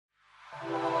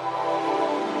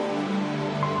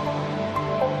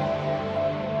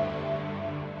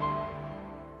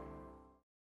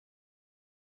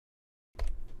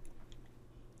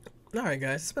Alright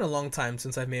guys, it's been a long time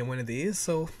since I've made one of these,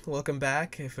 so welcome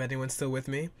back if anyone's still with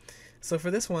me. So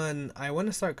for this one, I want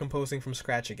to start composing from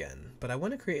scratch again, but I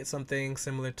want to create something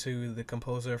similar to the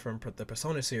composer from the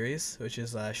Persona series, which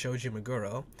is Shoji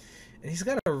Meguro. And he's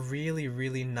got a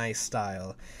really nice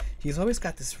style. He's always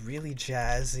got this really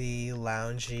jazzy,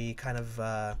 loungy, kind of,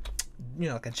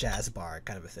 like a jazz bar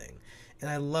kind of a thing. And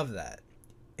I love that.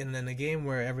 And then a game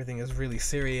where everything is really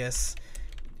serious,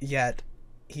 yet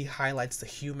he highlights the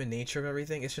human nature of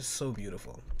everything. It's just so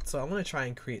beautiful. So I want to try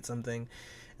and create something,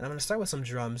 and I'm going to start with some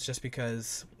drums just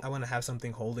because I want to have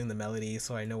something holding the melody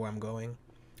so I know where I'm going.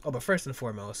 Oh, but first and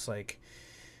foremost, like,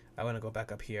 I want to go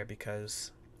back up here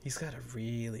because he's got a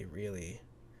really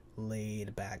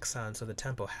laid back sound, so the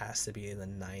tempo has to be in the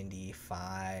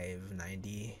 95,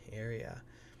 90 area.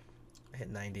 I hit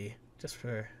 90 just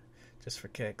for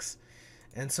kicks.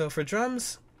 And so for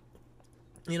drums,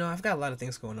 I've got a lot of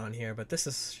things going on here, but this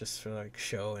is just for like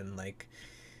show and like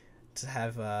to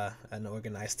have an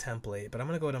organized template. But I'm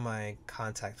gonna go to my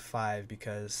Contact 5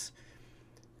 because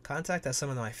Contact has some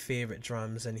of my favorite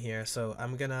drums in here, so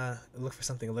I'm gonna look for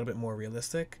something a little bit more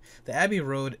realistic. The Abbey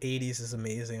Road 80s is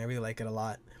amazing. I really like it a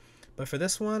lot. But for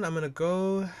this one, I'm gonna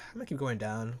keep going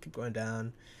down.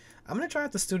 I'm gonna try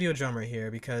out the studio drummer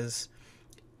here because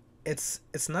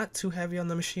it's not too heavy on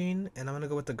the machine, and I'm gonna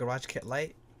go with the Garage Kit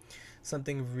Lite.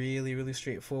 Something really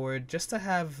straightforward, just to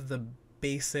have the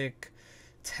basic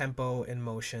tempo in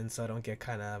motion so I don't get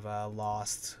kind of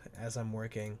lost as I'm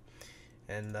working.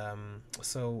 And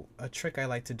so a trick I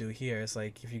like to do here is,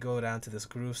 like, if you go down to this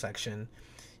groove section,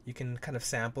 you can kind of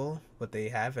sample what they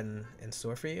have in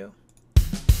store for you.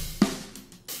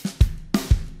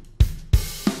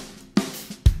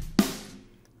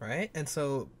 Right? And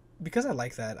so because I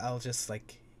like that, I'll just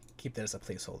like keep that as a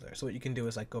placeholder. So what you can do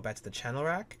is like go back to the channel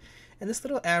rack, and this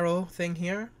little arrow thing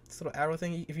here,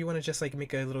 if you want to just like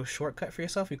make a little shortcut for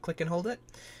yourself, you click and hold it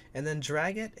and then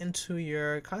drag it into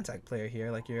your contact player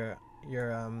here, like your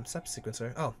step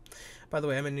sequencer. Oh, by the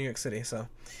way, I'm in New York City, so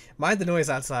mind the noise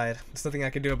outside. There's nothing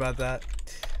I can do about that.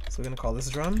 So we're gonna call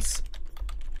this drums.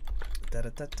 Da da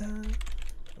da da.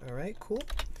 All right, cool.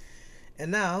 And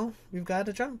now we've got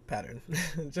a drum pattern.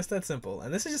 Just that simple.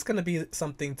 And this is just gonna be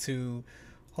something to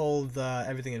hold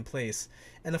everything in place.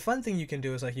 And the fun thing you can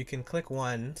do is, like, you can click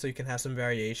one so you can have some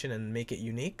variation and make it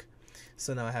unique.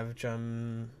 So now I have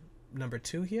drum number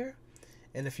 2 here,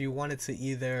 and if you wanted to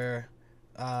either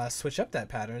switch up that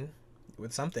pattern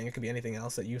with something, it could be anything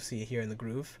else that you see here in the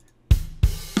groove,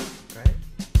 right?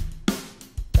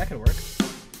 That could work.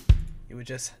 You would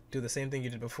just do the same thing you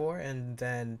did before and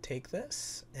then take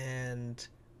this and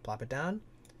plop it down,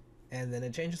 and then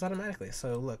it changes automatically.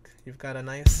 So look, you've got a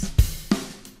nice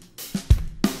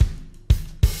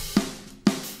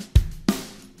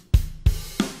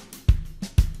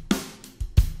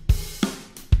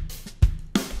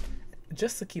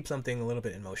just to keep something a little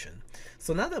bit in motion.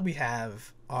 So now that we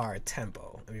have our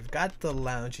tempo and we've got the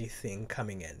loungy thing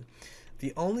coming in,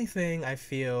 the only thing I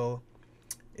feel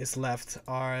is left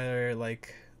are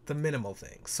like the minimal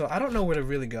things. So I don't know where to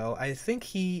really go. I think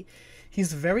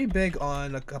he's very big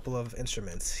on a couple of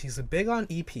instruments. He's big on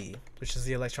EP, which is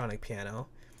the electronic piano.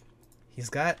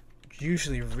 He's got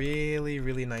usually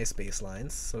really nice bass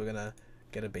lines, so we're gonna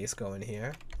get a bass going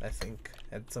here, I think,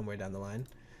 at somewhere down the line.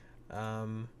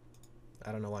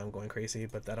 I don't know why I'm going crazy,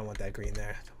 but I don't want that green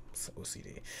there. It's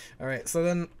OCD. Alright, so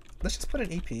then let's just put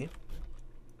an EP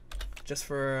just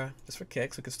for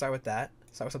kicks. We could start with that.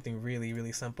 Start with something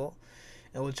really simple.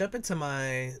 And we'll jump into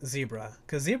my Zebra,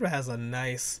 because Zebra has a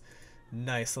nice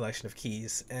selection of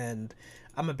keys, and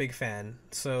I'm a big fan.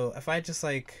 So if I just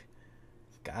like,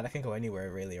 God, I can go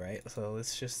anywhere really, right? So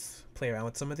let's just play around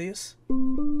with some of these.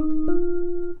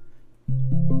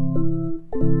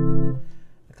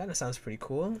 It kind of sounds pretty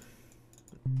cool.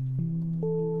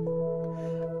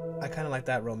 I kind of like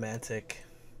that romantic.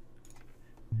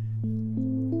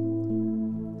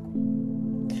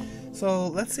 So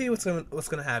let's see what's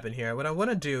gonna happen here. What I want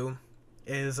to do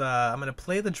is I'm gonna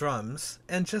play the drums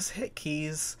and just hit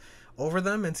keys over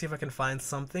them and see if I can find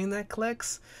something that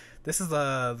clicks. This is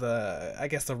I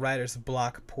guess the writer's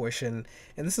block portion,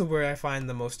 and this is where I find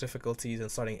the most difficulties in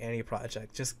starting any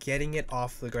project, just getting it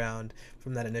off the ground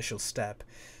from that initial step.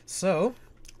 So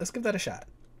let's give that a shot.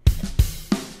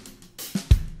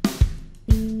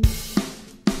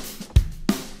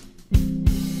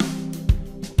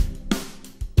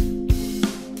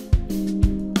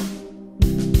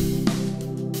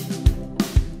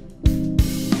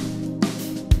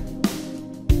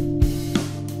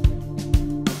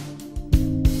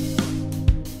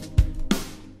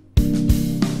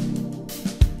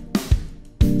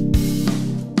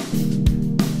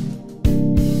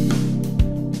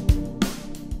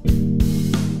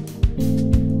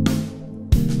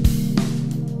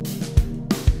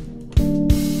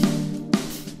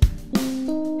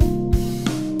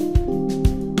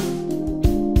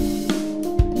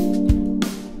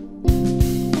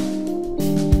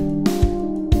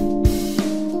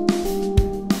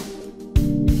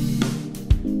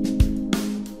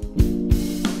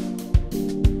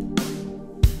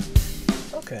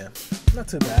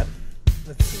 too bad.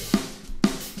 Let's see.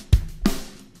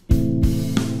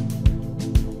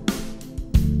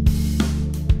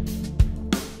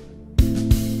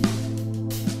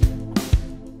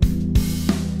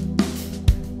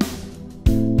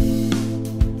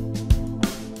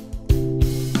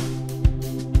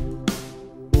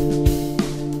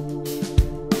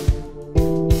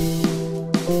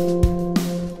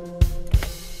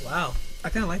 Wow, I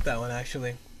kind of like that one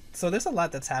actually. So there's a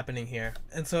lot that's happening here,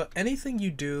 and so anything you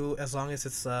do, as long as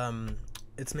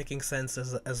it's making sense,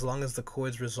 as long as the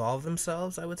chords resolve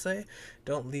themselves, I would say,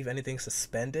 don't leave anything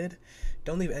suspended.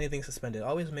 Don't leave anything suspended.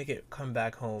 Always make it come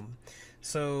back home.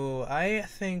 So I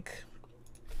think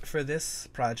for this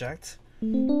project,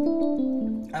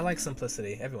 I like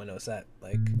simplicity. Everyone knows that.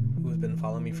 Like, who's been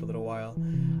following me for a little while,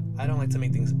 I don't like to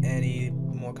make things any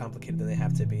more complicated than they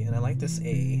have to be. And I like this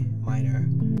A minor.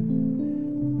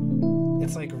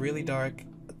 It's like really dark,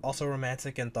 also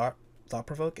romantic and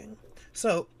thought-provoking.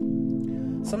 So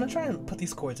I'm gonna try and put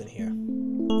these chords in here.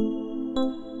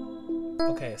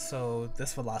 Okay, so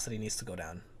this velocity needs to go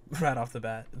down right off the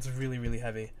bat. It's really, really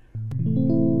heavy.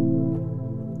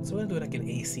 So we're gonna do like an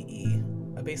ACE,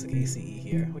 a basic ACE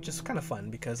here, which is kind of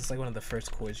fun because it's like one of the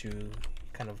first chords you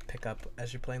kind of pick up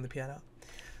as you're playing the piano.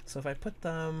 So if I put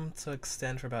them to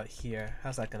extend for about here,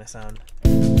 how's that gonna sound?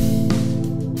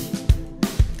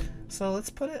 So let's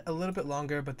put it a little bit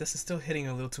longer, but this is still hitting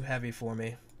a little too heavy for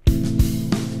me.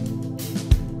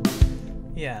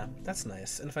 Yeah, that's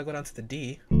nice. And if I go down to the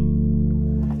D,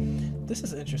 this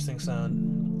is an interesting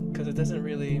sound because it doesn't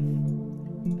really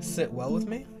sit well with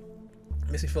me. It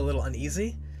makes me feel a little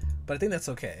uneasy, but I think that's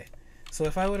okay. So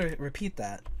if I were to repeat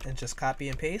that and just copy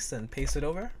and paste it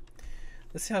over,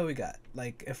 let's see how we got.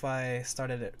 Like if I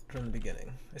started it from the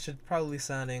beginning, it should probably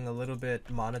sounding a little bit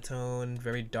monotone,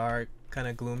 very dark, kind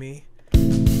of gloomy.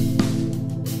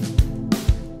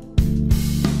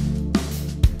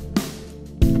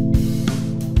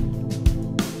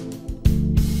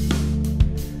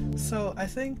 So I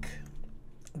think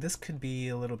this could be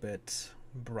a little bit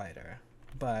brighter,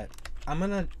 but I'm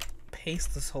gonna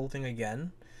paste this whole thing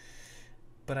again.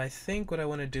 But I think what I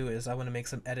want to do is I want to make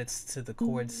some edits to the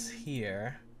chords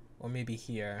here, or maybe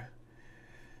here,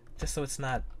 just so it's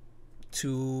not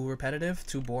too repetitive,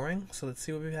 too boring. So let's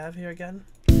see what we have here again.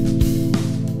 I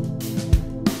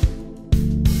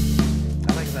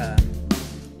like that.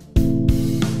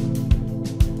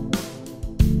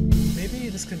 Maybe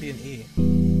this could be an E.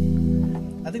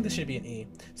 I think this should be an E.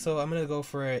 So I'm gonna go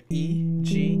for E,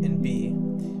 G, and B.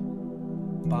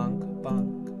 Bonk,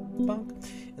 bonk, bonk.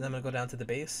 And I'm gonna go down to the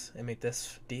bass and make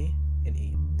this D and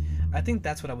E. I think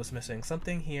that's what I was missing.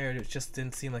 Something here just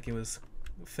didn't seem like it was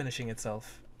finishing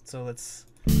itself. So let's...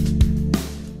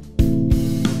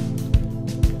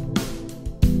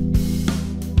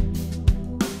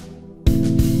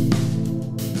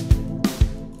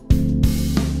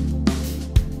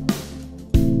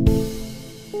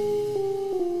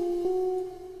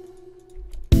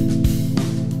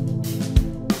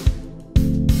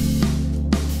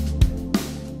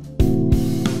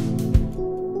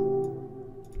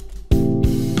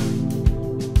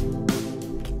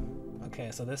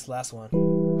 So this last one.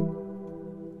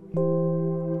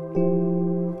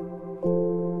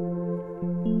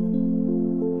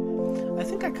 I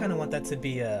think I kind of want that to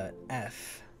be a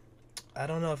F. I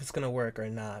don't know if it's going to work or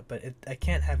not, but I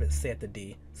can't have it stay at the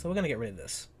D. So we're going to get rid of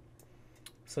this.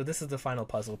 So this is the final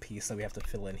puzzle piece that we have to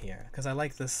fill in here, because I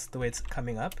like this, the way it's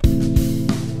coming up.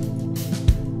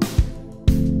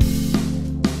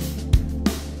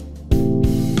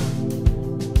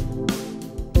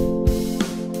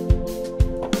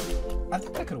 I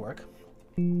think that could work.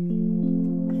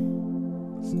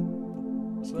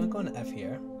 So I'm going to F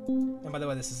here. And by the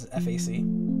way, this is FAC.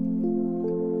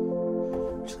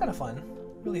 Which is kind of fun.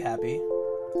 Really happy.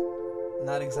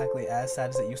 Not exactly as sad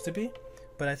as it used to be.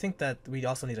 But I think that we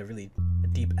also need a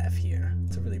deep F here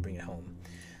to really bring it home.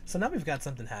 So now we've got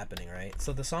something happening, right?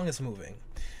 So the song is moving.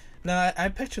 Now, I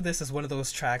picture this as one of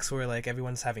those tracks where, like,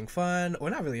 everyone's having fun. Or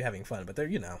not really having fun, but they're,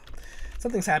 you know,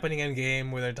 something's happening in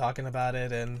game where they're talking about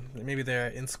it, and maybe they're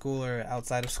in school or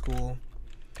outside of school,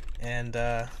 and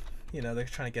you know, they're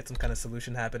trying to get some kind of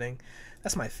solution happening.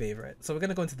 That's my favorite. So we're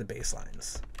gonna go into the bass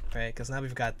lines, right? Because now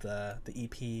we've got the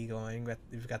EP going,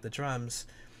 we've got the drums,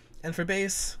 and for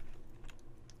bass,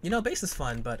 you know, bass is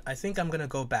fun, but I think I'm gonna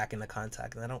go back into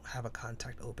Contact, and I don't have a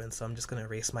Contact open, so I'm just gonna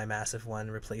erase my massive one,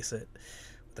 replace it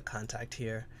with the Contact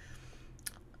here.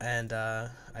 And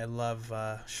I love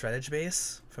Shreddage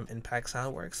Bass from Impact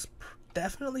Soundworks.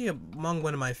 Definitely among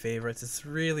one of my favorites. It's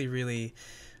really, really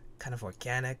kind of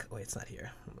organic. Oh, wait, it's not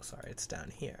here. I'm sorry, it's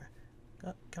down here.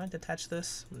 Oh, can I detach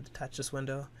this? I'm gonna detach this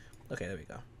window. Okay, there we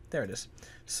go. There it is.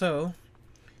 So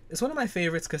it's one of my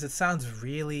favorites because it sounds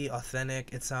really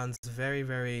authentic. It sounds very,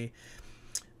 very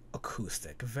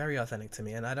acoustic, very authentic to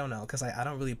me. And I don't know, because I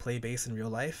don't really play bass in real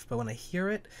life, but when I hear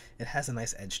it, it has a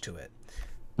nice edge to it.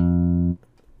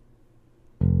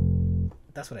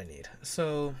 That's what I need.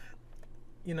 So,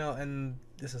 you know, and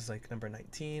this is like number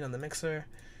 19 on the mixer.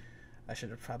 I should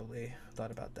have probably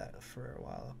thought about that for a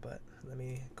while, but let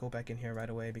me go back in here right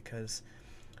away, because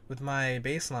with my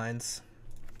bass lines,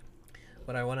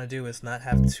 what I want to do is not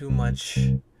have too much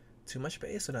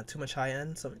bass, or not too much high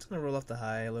end. So I'm just going to roll off the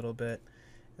high a little bit,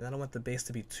 and I don't want the bass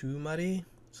to be too muddy.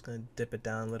 Just going to dip it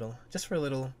down a little, just for a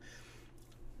little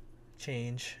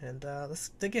change. And let's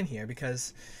dig in here,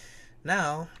 because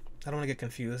now I don't want to get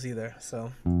confused either.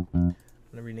 So I'm going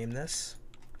to rename this,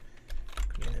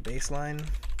 create a bass line,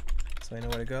 so I know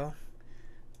where to go,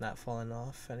 not falling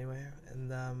off anywhere.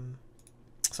 And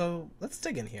so let's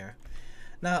dig in here.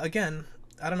 Now again,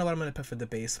 I don't know what I'm going to put for the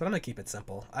bass, but I'm going to keep it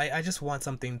simple. I just want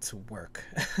something to work.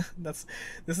 This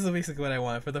is basically what I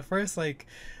want. For the first like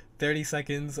 30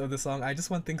 seconds of the song, I just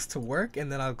want things to work,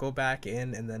 and then I'll go back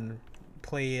in and then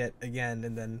play it again,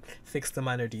 and then fix the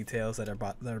minor details that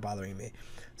are bothering me.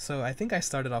 So I think I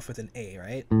started off with an A,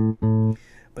 right?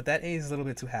 But that A is a little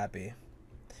bit too happy.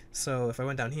 So if I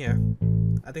went down here,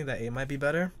 I think that A might be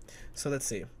better. So let's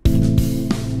see.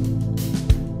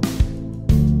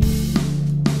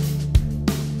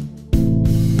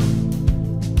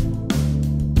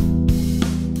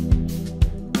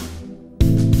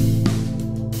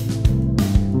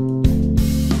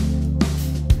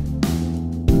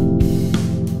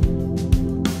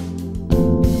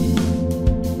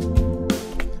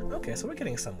 So we're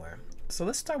getting somewhere. So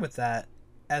let's start with that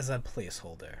as a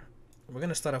placeholder. We're going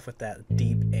to start off with that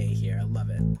deep A here. I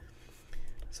love it.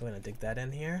 So we're going to dig that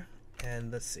in here,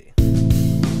 and let's see.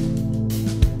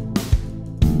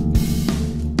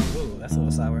 Ooh, that's a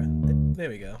little sour. There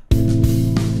we go.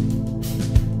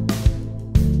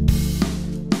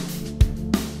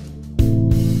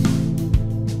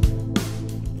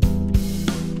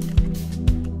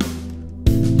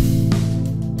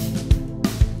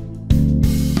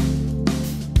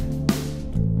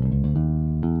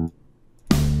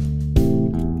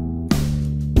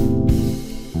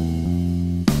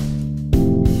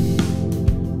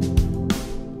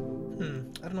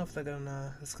 I don't know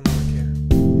if that's gonna work here.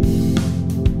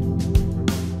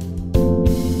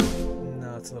 No,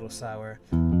 it's a little sour.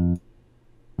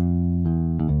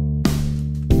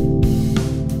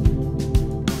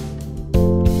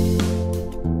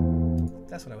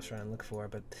 That's what I was trying to look for,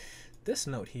 but this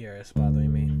note here is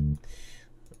bothering me.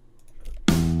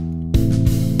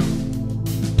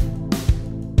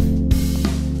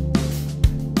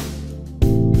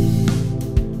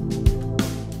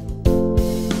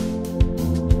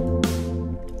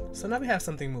 So now we have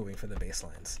something moving for the bass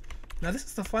lines. Now this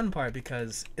is the fun part,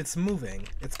 because it's moving.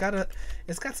 It's got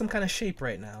some kind of shape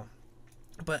right now,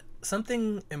 but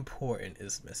something important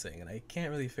is missing, and I can't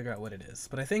really figure out what it is.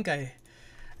 But I think I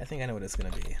know what it's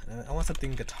gonna be. I want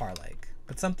something guitar-like,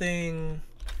 but something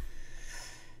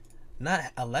not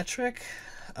electric.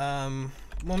 Well,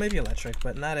 maybe electric,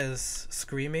 but not as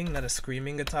screaming. Not a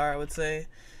screaming guitar, I would say.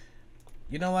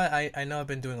 You know what? I know I've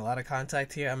been doing a lot of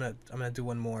contact here. I'm gonna do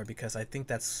one more, because I think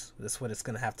that's what it's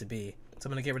gonna have to be. So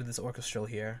I'm gonna get rid of this orchestral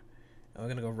here, and we're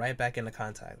gonna go right back into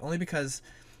contact. Only because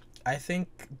I think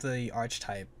the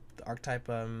archetype,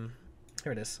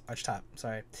 here it is, archtop.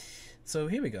 Sorry. So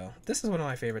here we go. This is one of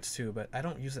my favorites too, but I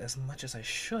don't use it as much as I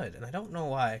should, and I don't know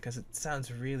why, because it sounds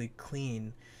really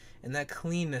clean, and that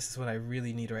cleanness is what I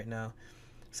really need right now.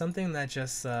 Something that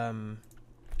just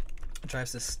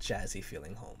drives this jazzy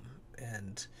feeling home.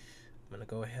 And I'm gonna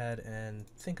go ahead and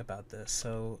think about this.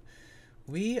 So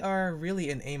we are really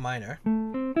in A minor,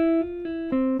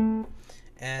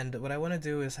 and what I want to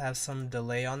do is have some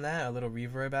delay on that, a little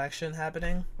reverb action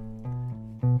happening.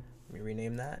 Let me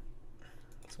rename that.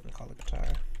 So I'm gonna call it guitar.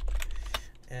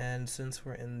 And since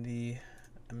we're in the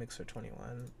mixer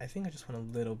 21, I think I just want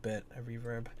a little bit of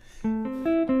reverb.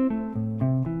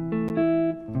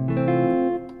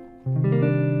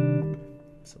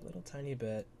 Just a little tiny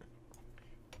bit.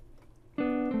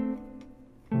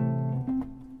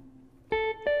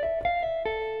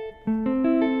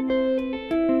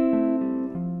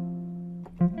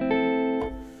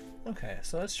 Okay,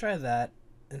 so let's try that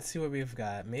and see what we've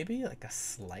got. Maybe like a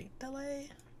slight delay.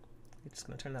 We're just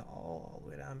gonna turn that all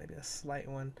the way down, maybe a slight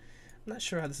one. I'm not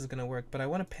sure how this is gonna work, but I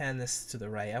want to pan this to the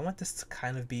right. I want this to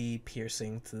kind of be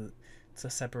piercing to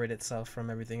separate itself from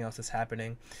everything else that's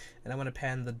happening. And I want to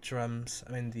pan the drums,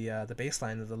 the bass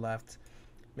line to the left,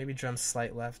 maybe drums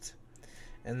slight left,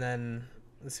 and then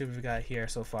Let's see what we've got here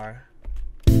so far.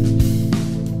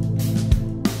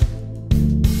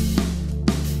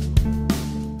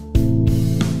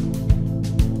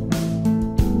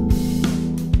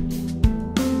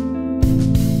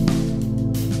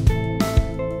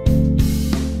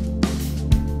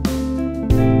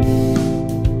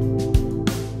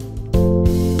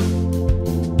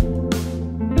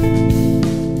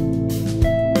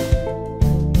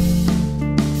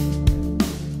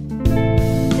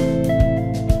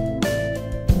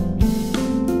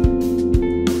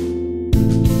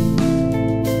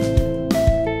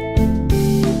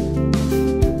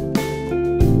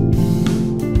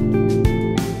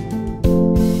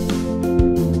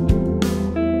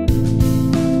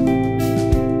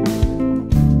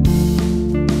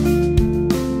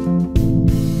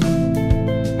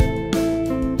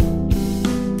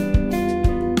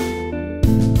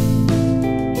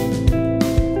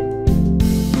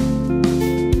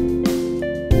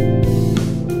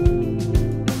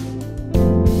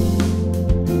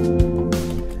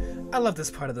 I love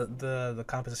this part of the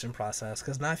composition process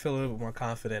because now I feel a little bit more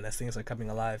confident as things are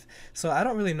coming alive. So I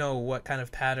don't really know what kind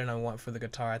of pattern I want for the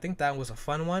guitar. I think that was a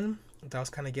fun one that I was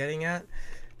kind of getting at,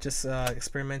 just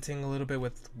experimenting a little bit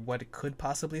with what it could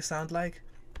possibly sound like.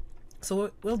 So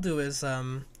what we'll do is I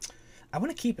want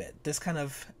to keep it this kind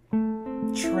of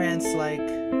trance-like.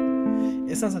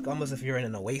 It sounds like almost if you're in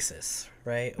an oasis,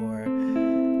 right? Or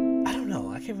I don't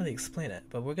know, I can't really explain it,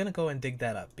 but we're gonna go and dig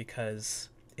that up because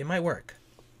it might work.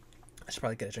 I should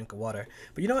probably get a drink of water.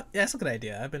 But you know what? Yeah, that's a good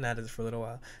idea. I've been at it for a little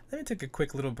while. Let me take a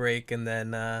quick little break and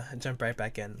then jump right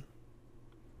back in.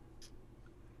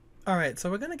 Alright, so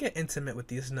we're going to get intimate with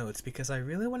these notes because I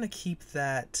really want to keep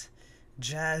that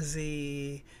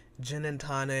jazzy, gin and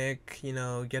tonic, you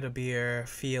know, get a beer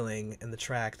feeling in the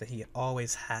track that he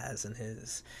always has in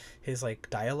his like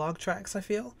dialogue tracks, I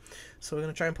feel. So we're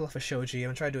going to try and pull off a Shoji. I'm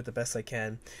going to try to do it the best I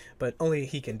can, but only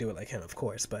he can do it like him, of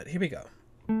course. But here we go.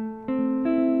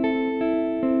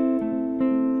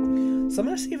 So I'm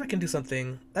going to see if I can do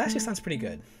something that actually sounds pretty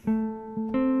good.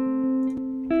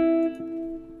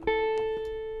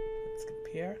 Let's get up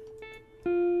here.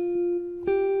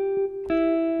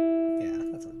 Yeah,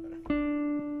 that sounds better.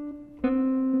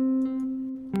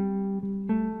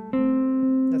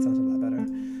 That sounds a lot better.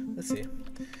 Let's see.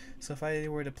 So if I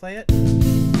were to play it,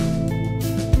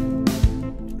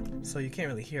 so you can't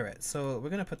really hear it. So we're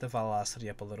going to put the velocity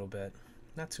up a little bit.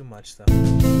 Not too much though.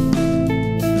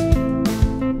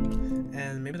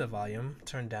 And maybe the volume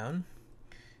turned down.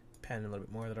 Pan a little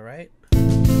bit more to the right. I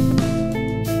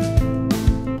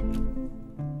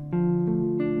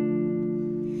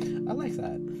like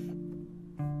that.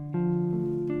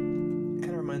 It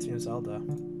kind of reminds me of Zelda.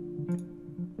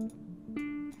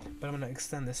 But I'm going to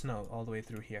extend this note all the way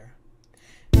through here.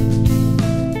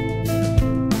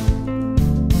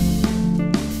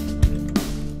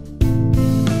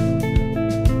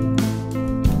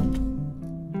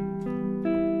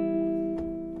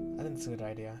 That's a good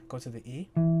idea. Go to the E.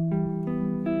 So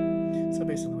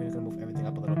basically we're going to move everything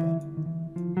up a little bit.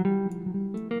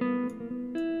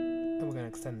 And we're going to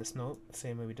extend this note the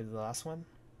same way we did the last one.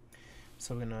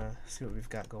 So we're going to see what we've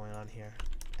got going on here.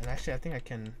 And actually I think I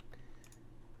can...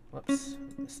 Whoops.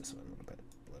 Miss this one a little bit.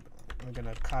 I'm going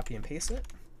to copy and paste it.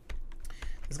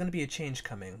 There's going to be a change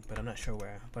coming, but I'm not sure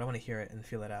where. But I want to hear it and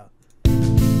feel it out.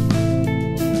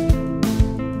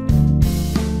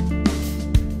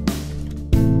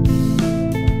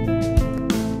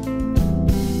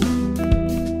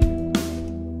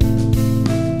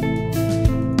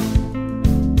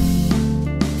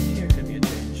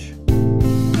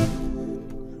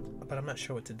 Not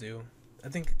sure what to do. I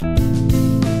think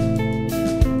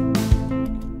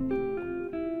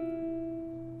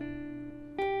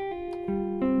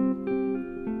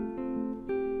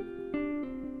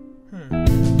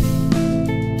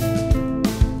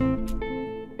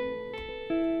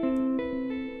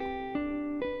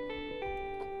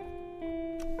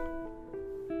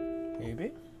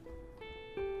maybe?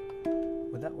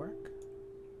 Would that work?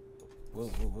 Whoa,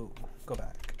 whoa, whoa. Go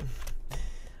back.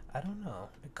 I don't know.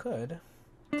 It could.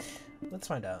 Let's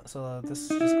find out. So this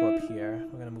just go up here.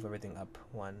 We're gonna move everything up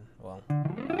one. Well, a lot.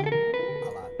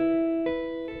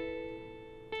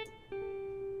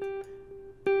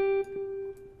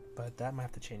 But that might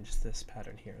have to change this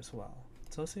pattern here as well.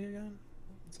 So see again. 1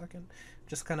 second.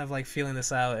 Just kind of like feeling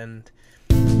this out and.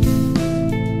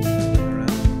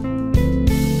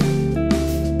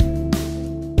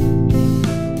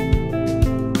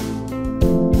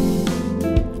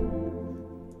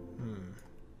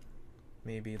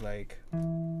 Maybe like, would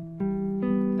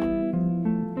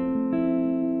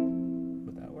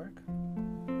that work?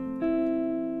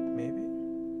 Maybe.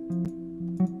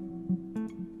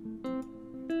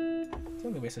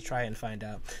 curious to try and find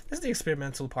out. This is the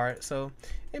experimental part, so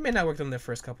it may not work on the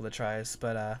first couple of tries,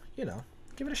 but you know,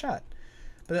 give it a shot.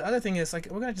 But the other thing is, like,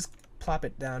 we're gonna just plop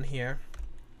it down here.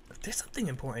 There's something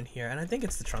important here, and I think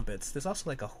it's the trumpets. There's also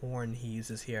like a horn he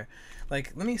uses here.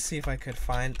 Like, let me see if I could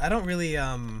find. I don't really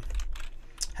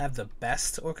have the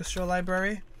best orchestral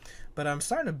library, but I'm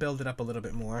starting to build it up a little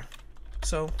bit more.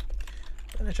 So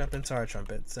I'm gonna jump into our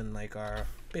trumpets and like our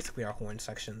basically our horn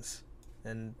sections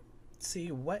and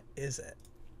see what is it.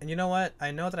 And you know what?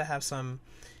 I know that I have some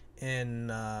in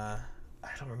I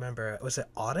don't remember. Was it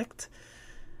Audict?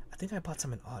 I think I bought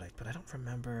some in Audict, but I don't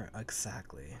remember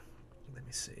exactly. Let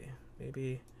me see.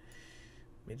 Maybe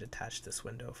let me detach this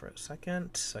window for a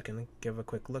second so I can give a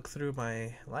quick look through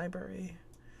my library.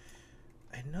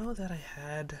 I know that I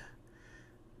had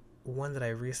one that I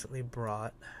recently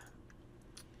brought,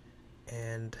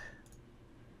 and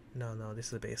no,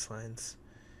 these are the bass lines.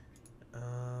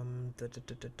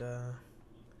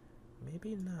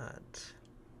 Maybe not.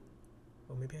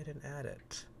 Well, maybe I didn't add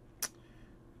it.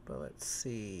 But let's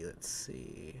see.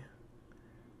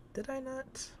 Did I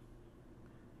not?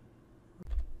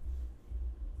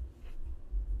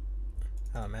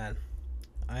 Oh man,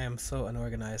 I am so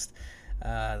unorganized.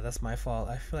 That's my fault.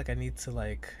 I feel like I need to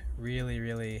like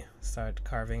really start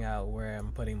carving out where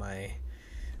I'm putting my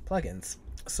plugins.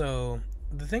 So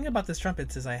the thing about these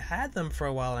trumpets is I had them for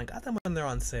a while and I got them when they're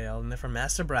on sale, and they're from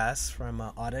Master Brass from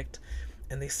Audict,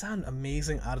 and they sound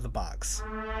amazing out of the box.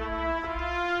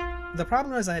 The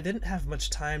problem is I didn't have much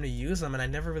time to use them and I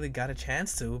never really got a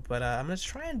chance to, but I'm gonna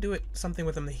try and do something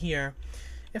with them here.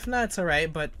 If not, it's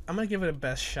alright, but I'm gonna give it a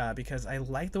best shot because I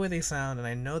like the way they sound, and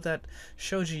I know that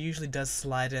Shoji usually does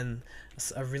slide in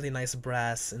a really nice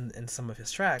brass in some of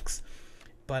his tracks,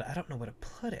 but I don't know where to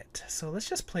put it. So let's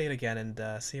just play it again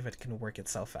and see if it can work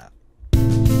itself out.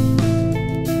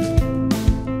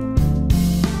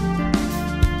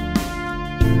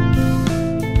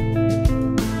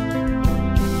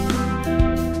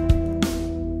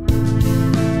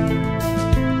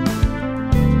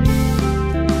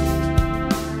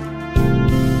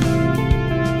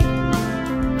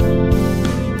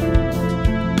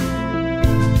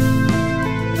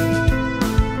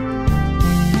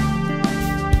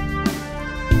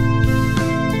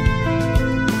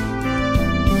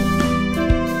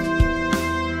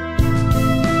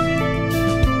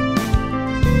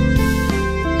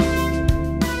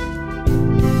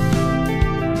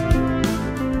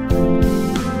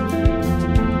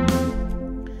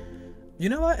 You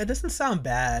know what? It doesn't sound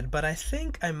bad, but I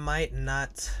think I might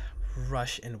not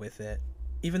rush in with it,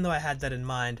 even though I had that in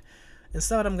mind.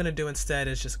 Instead, what I'm going to do instead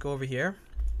is just go over here,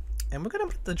 and we're going to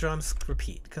let the drums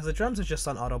repeat, because the drums are just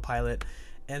on autopilot,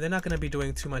 and they're not going to be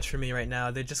doing too much for me right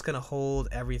now. They're just going to hold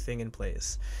everything in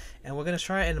place. And we're going to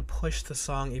try and push the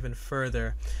song even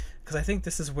further, because I think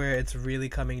this is where it's really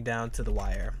coming down to the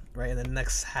wire, right, in the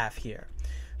next half here.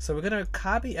 So we're going to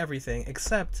copy everything,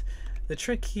 except the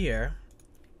trick here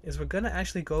is we're gonna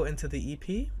actually go into the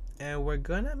EP and we're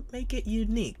gonna make it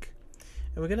unique.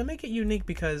 And we're gonna make it unique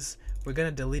because we're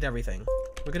gonna delete everything.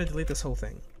 We're gonna delete this whole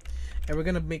thing. And we're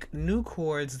gonna make new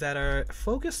chords that are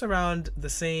focused around the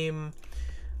same,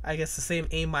 I guess the same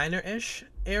A minor-ish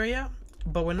area,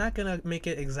 but we're not gonna make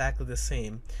it exactly the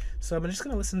same. So I'm just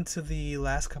gonna listen to the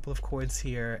last couple of chords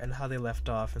here and how they left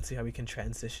off and see how we can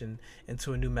transition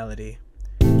into a new melody.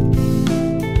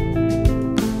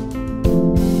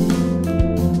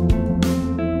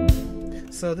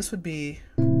 So this would be,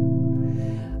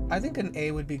 I think an A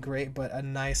would be great, but a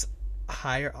nice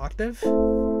higher octave.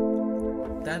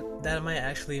 That might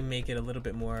actually make it a little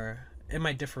bit more, it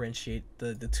might differentiate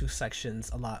the two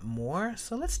sections a lot more.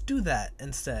 So let's do that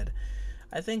instead.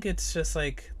 I think it's just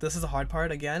like, this is the hard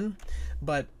part again,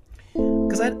 but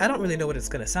because I don't really know what it's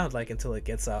going to sound like until it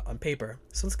gets out on paper.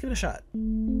 So let's give it a shot.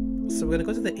 So we're going to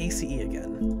go to the ACE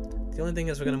again. The only thing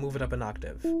is we're going to move it up an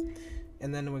octave.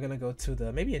 And then we're going to go to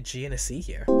the, maybe a G and a C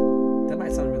here. That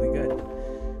might sound really good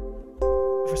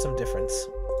for some difference.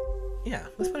 Yeah,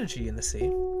 let's put a G in the C.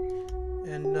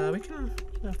 And we can,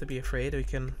 you don't have to be afraid, we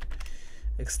can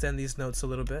extend these notes a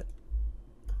little bit.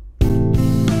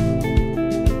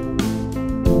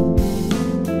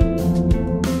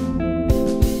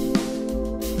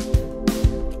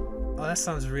 Oh, that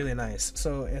sounds really nice.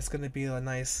 So it's going to be a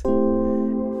nice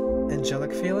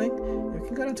angelic feeling. We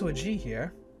can go down to a G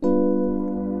here.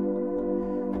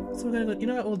 So we're gonna go, you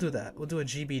know what, we'll do that. We'll do a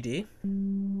GBD.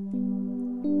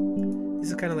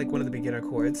 These are kind of like one of the beginner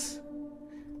chords.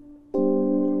 I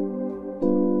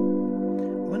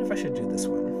wonder if I should do this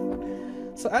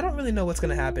one. So I don't really know what's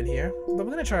gonna happen here, but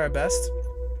we're gonna try our best.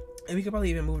 And we could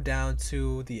probably even move down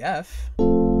to the F,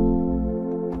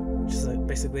 which is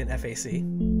basically an FAC. We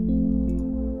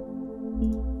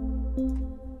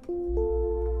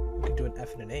can do an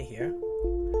F and an A here.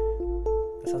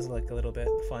 That sounds like a little bit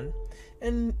fun.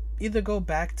 And either go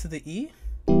back to the E.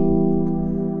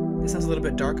 It sounds a little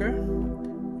bit darker,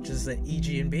 which is an E,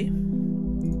 G, and B.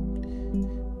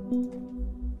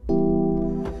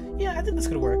 Yeah, I think this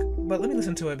could work. But let me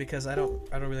listen to it because I don't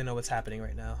really know what's happening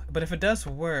right now. But if it does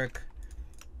work,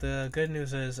 the good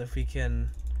news is if we can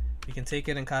take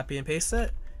it and copy and paste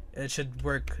it, it should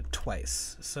work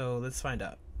twice. So let's find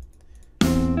out.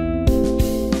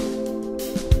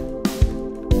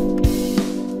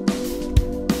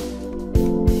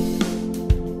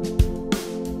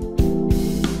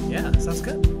 Yeah, sounds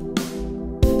good.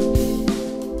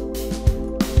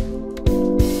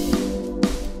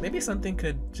 Maybe something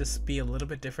could just be a little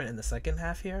bit different in the second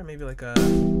half here. Maybe like a...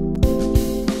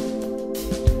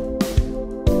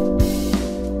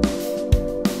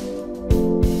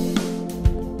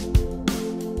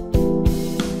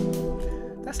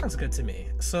 That sounds good to me.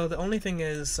 So the only thing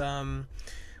is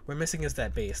we're missing is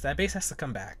that bass. That bass has to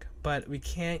come back, but we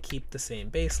can't keep the same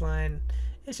bass line.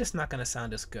 It's just not going to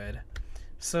sound as good.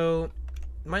 So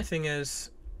my thing is,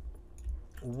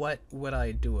 what would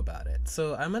I do about it?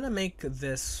 So I'm gonna make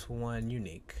this one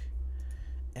unique,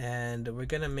 and we're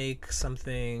gonna make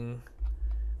something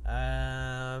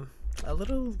a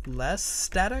little less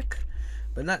static,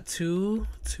 but not too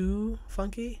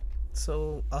funky.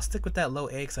 So I'll stick with that low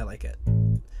A because I like it.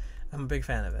 I'm a big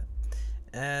fan of it.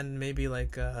 And maybe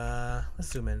like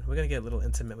let's zoom in. We're gonna get a little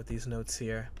intimate with these notes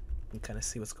here and kind of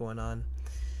see what's going on.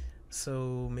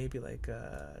 So maybe like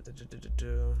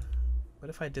what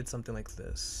if I did something like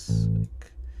this?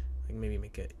 Like maybe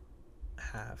make it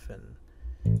half and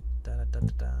da da da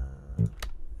da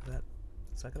da.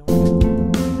 Is that gonna work?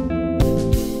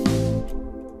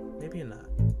 Maybe not.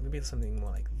 Maybe it's something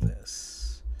more like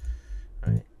this.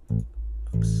 Right?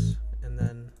 Oops. And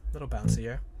then a little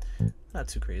bouncier. Not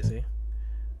too crazy.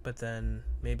 But then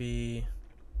maybe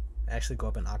actually go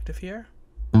up an octave here.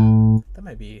 That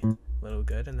might be a little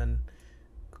good. And then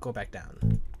go back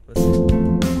down. Let's see.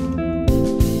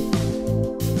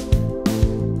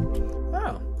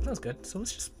 Wow, that was good. So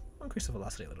let's just increase the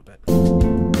velocity a little bit.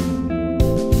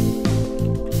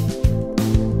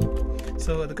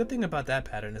 So the good thing about that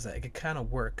pattern is that it can kind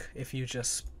of work if you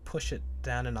just push it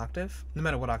down an octave. No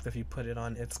matter what octave you put it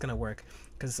on, it's going to work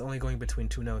because it's only going between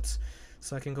two notes.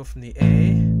 So I can go from the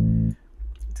A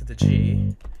to the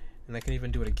G, and I can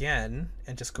even do it again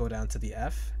and just go down to the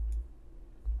F.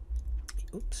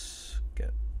 Oops,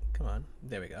 good. Come on,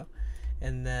 there we go.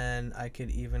 And then I could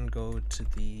even go to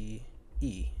the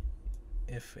E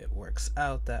if it works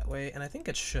out that way, and I think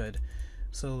it should.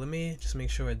 So let me just make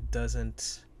sure it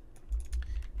doesn't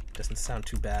sound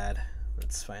too bad.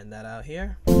 Let's find that out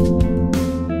here.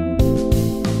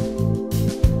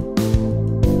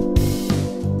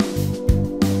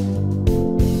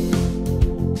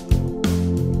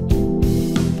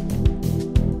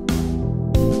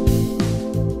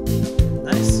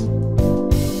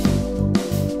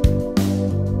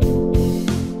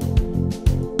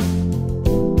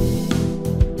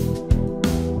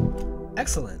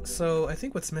 Excellent. So I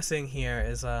think what's missing here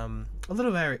is a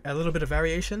little bit of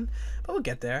variation, but we'll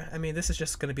get there. I mean, this is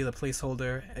just going to be the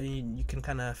placeholder, and you can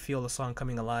kind of feel the song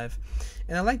coming alive.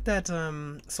 And I like that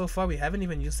so far we haven't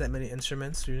even used that many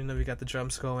instruments. You know, we got the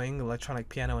drums going, electronic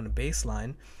piano, and a bass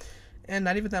line, and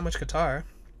not even that much guitar.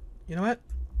 You know what?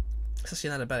 It's actually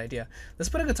not a bad idea. Let's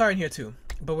put a guitar in here too,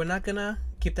 but we're not gonna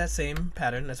keep that same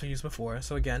pattern as we used before.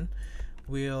 So again,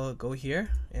 we'll go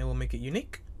here and we'll make it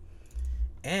unique.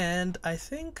 And I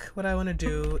think what I want to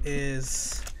do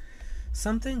is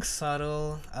something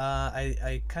subtle.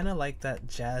 I kind of like that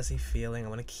jazzy feeling. I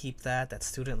want to keep that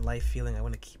student life feeling. I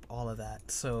want to keep all of that.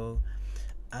 So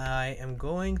I am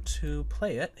going to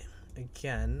play it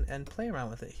again and play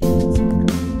around with it here.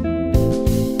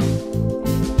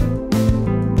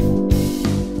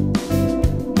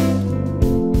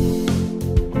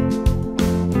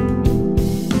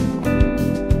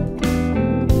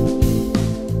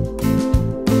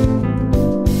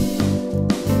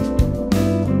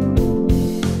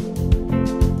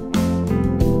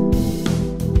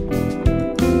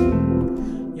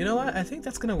 I think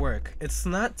that's gonna work. It's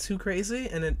not too crazy,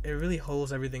 and it really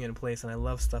holds everything in place, and I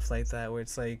love stuff like that where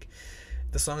it's like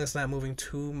the song is not moving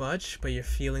too much, but you're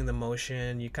feeling the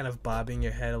motion, you're kind of bobbing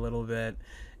your head a little bit,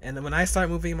 and then when I start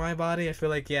moving my body, I feel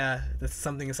like, yeah,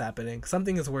 something is happening,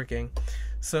 something is working.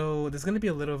 So there's gonna be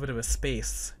a little bit of a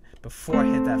space before I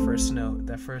hit that first note,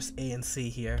 that first A and C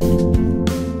here.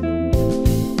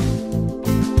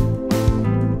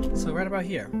 So right about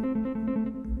here.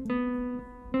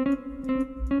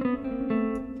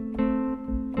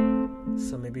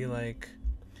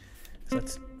 So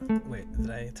that's, wait,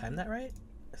 did I time that right?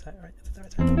 Is that right? Is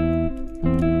that the right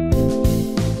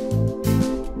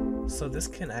time? So this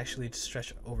can actually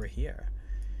stretch over here.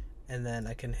 And then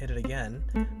I can hit it again,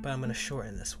 but I'm going to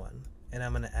shorten this one. And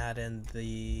I'm going to add in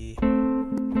the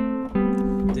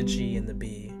G and the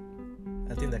B.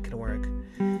 I think that can work.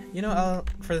 You know,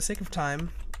 for the sake of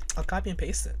time, I'll copy and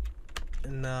paste it.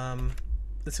 And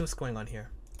let's see what's going on here.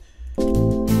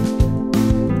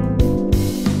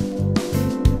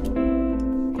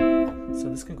 So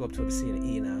this can go up to a C and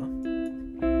E now.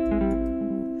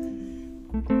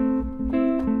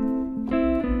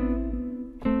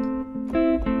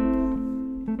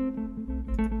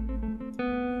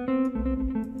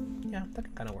 Yeah, that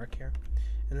can kind of work here.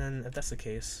 And then if that's the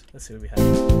case, let's see what we have.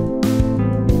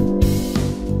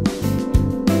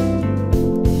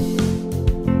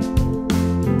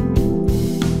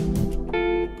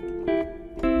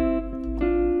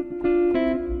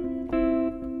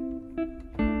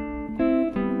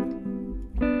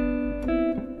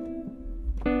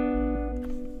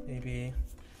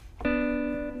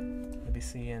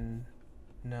 C and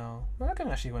no. Well, that can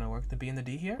actually want to work. The B and the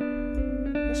D here.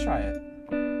 Let's try it.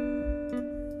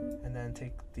 And then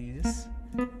take these.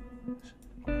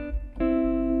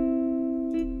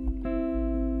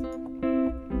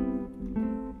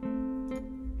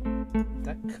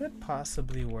 That could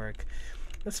possibly work.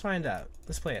 Let's find out.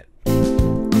 Let's play it.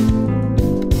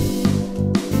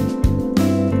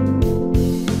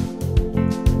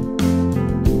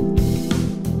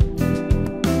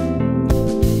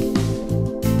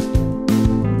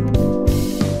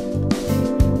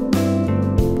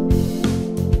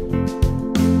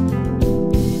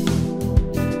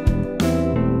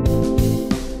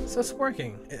 It's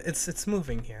working. It's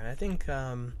moving here. I think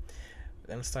I'm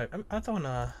gonna start. I don't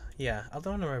wanna. Yeah, I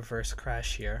don't wanna reverse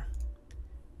crash here,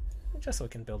 just so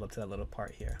it can build up to that little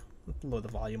part here. Lower the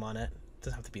volume on it.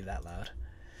 Doesn't have to be that loud.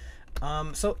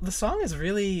 So the song is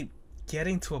really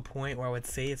getting to a point where I would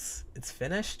say it's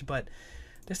finished, but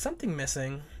there's something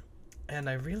missing, and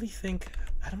I really think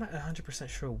I'm not 100%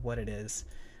 sure what it is.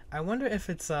 I wonder if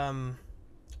it's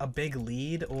a big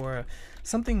lead or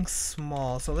something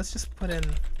small. So let's just put in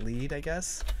lead, I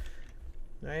guess,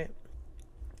 right?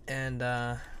 And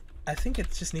I think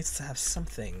it just needs to have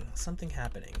something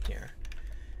happening here,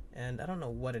 and I don't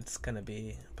know what it's gonna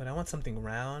be, but I want something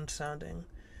round sounding.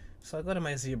 So I'll go to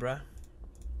my zebra,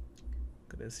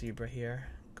 go to zebra here,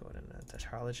 go to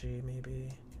tetralogy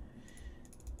maybe.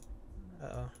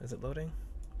 Is it loading?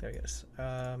 There it is.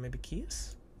 Maybe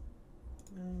keys.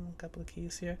 A couple of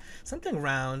keys here. Something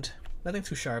round, nothing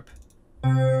too sharp.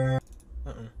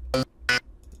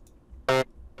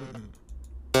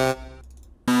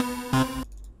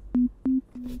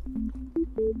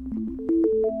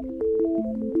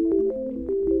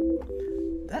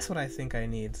 That's what I think I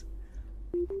need.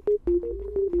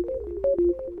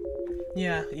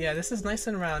 Yeah, this is nice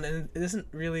and round, and it isn't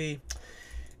really,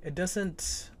 it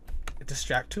doesn't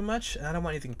distract too much, and I don't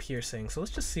want anything piercing. So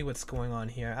let's just see what's going on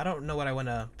here. I don't know what I want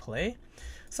to play,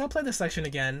 so I'll play this section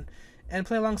again and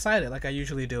play alongside it like I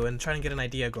usually do and try and get an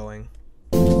idea going.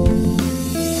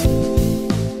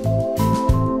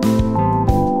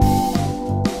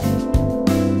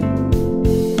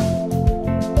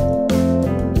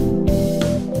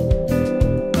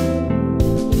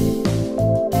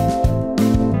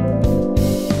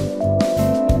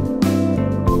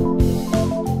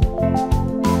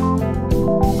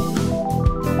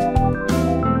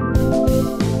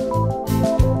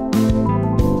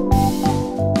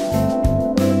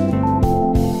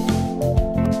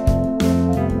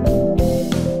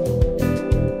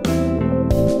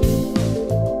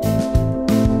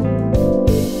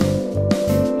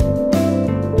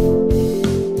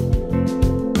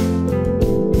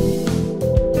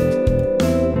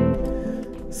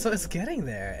 So it's getting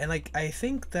there, and like I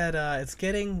think that it's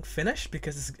getting finished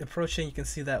because it's approaching. You can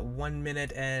see that 1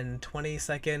 minute and 20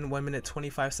 second, 1 minute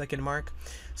 25 second mark.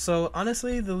 So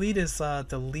honestly, the lead is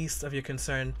the least of your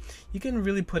concern. You can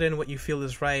really put in what you feel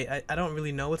is right. I don't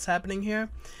really know what's happening here.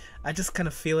 I just kind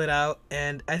of feel it out,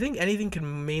 and I think anything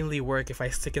can mainly work if I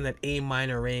stick in that A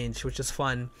minor range, which is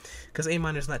fun because A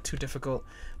minor is not too difficult.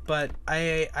 But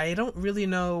I don't really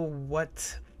know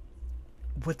what's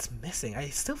missing. I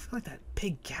still feel like that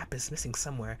big gap is missing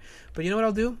somewhere. But you know what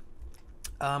I'll do?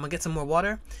 I'm gonna get some more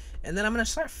water, and then I'm gonna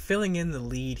start filling in the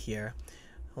lead here.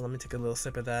 Hold on, let me take a little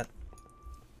sip of that.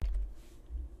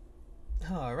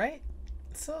 Alright,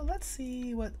 so let's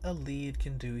see what a lead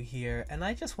can do here. And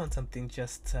I just want something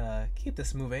just to keep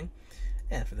this moving,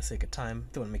 and for the sake of time,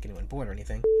 don't want to make anyone bored or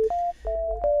anything.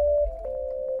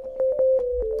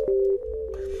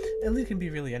 A lead can be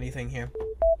really anything here.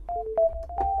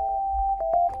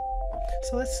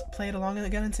 So let's play it along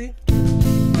again and see.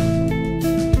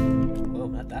 Whoa,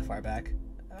 not that far back.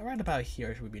 Right about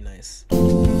here would be nice. Let's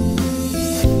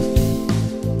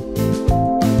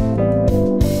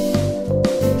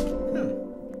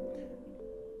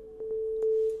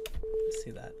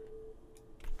see that.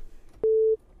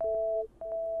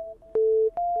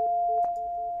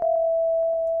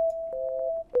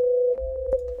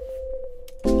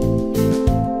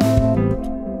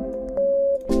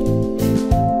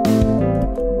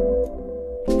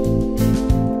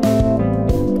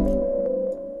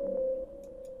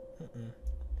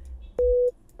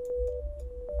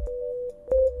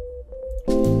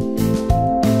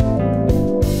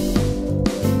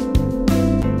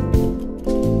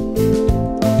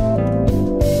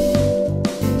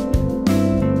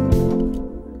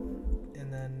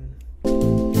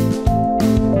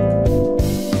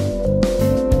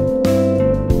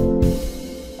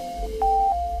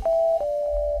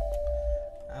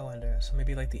 So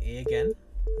maybe like the A again.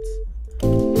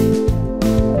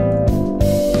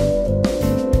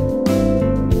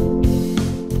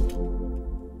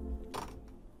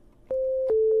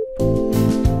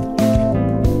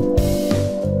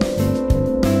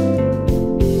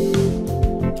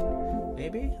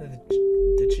 Maybe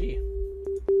the G.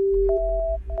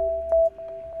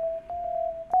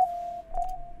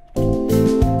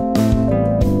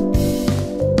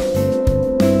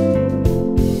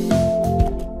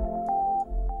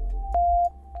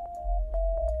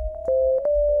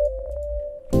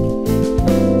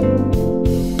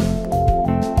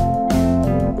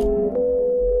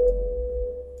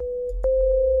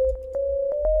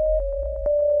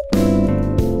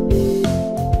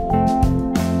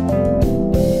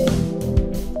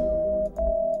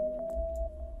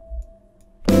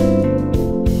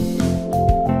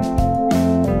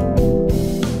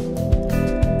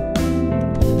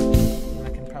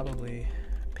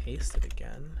 Paste it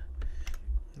again,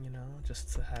 you know,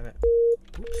 just to have it.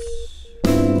 Oops.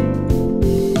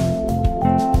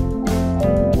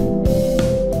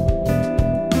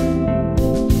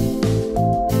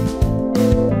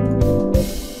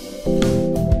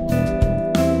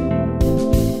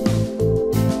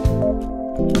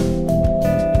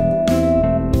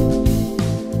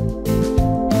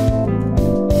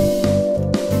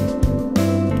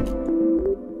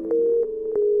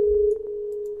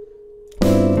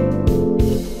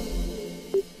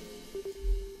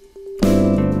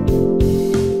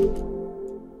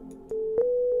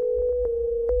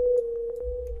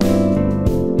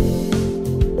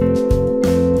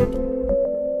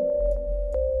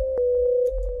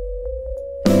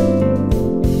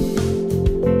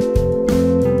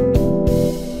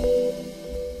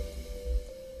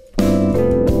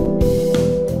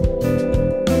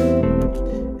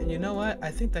 I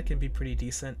think that can be pretty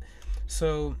decent.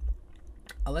 So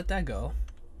I'll let that go.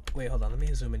 Wait, hold on. Let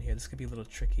me zoom in here. This could be a little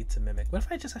tricky to mimic. What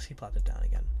if I just actually plot it down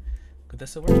again? Could this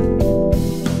still work? I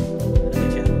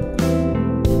think it can.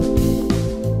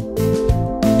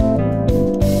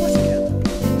 Of course it can.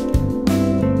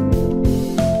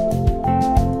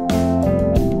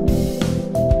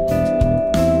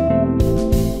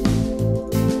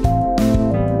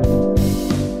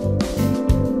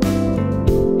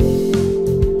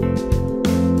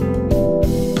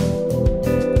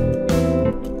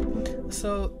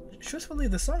 So, truthfully,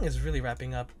 the song is really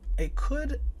wrapping up. It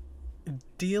could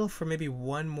deal for maybe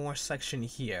one more section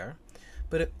here,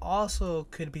 but it also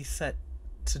could be set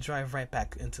to drive right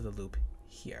back into the loop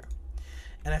here.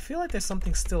 And I feel like there's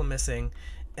something still missing,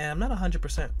 and I'm not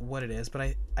 100% what it is, but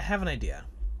I have an idea.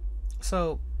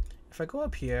 So, if I go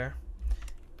up here,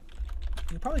 you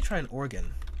can probably try an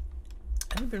organ.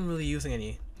 I haven't been really using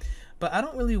any, but I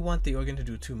don't really want the organ to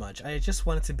do too much. I just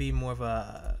want it to be more of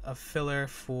a filler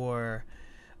for,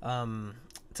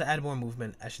 to add more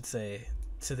movement, I should say,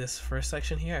 to this first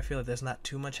section here. I feel like there's not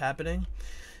too much happening.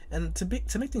 And to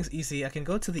make things easy, I can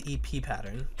go to the EP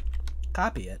pattern,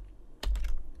 copy it,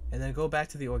 and then go back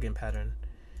to the organ pattern,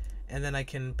 and then I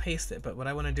can paste it. But what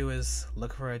I want to do is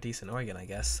look for a decent organ, I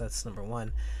guess. That's number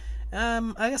one.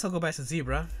 I guess I'll go back to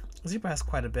Zebra. Zebra has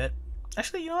quite a bit.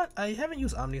 Actually, you know what? I haven't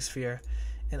used Omnisphere,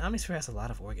 and Omnisphere has a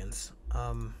lot of organs.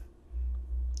 I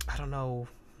don't know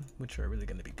which are really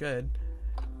going to be good.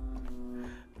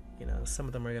 You know, some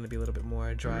of them are going to be a little bit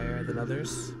more drier than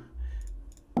others.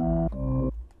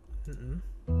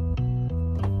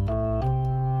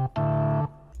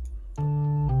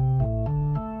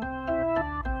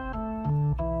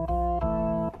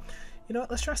 You know what,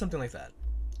 let's try something like that.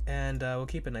 And we'll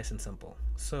keep it nice and simple.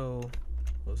 So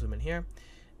we'll zoom in here,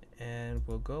 and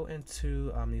we'll go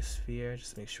into Omnisphere,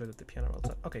 just to make sure that the piano rolls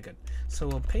up. Okay, good. So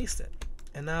we'll paste it.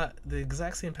 And now the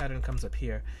exact same pattern comes up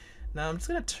here. Now I'm just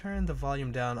gonna turn the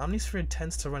volume down. Omnisphere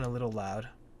tends to run a little loud,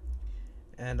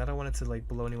 and I don't want it to like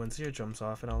blow anyone's eardrums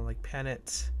off, and I'll like pan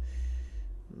it.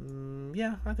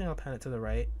 Yeah, I think I'll pan it to the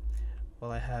right,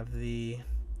 while I have the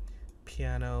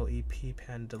piano EP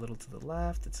panned a little to the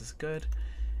left. This is good,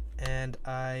 and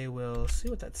I will see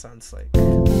what that sounds like.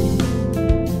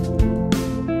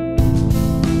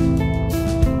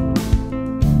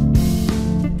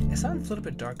 It sounds a little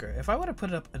bit darker. If I were to put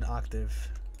it up an octave,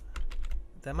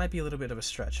 that might be a little bit of a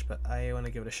stretch, but I want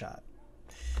to give it a shot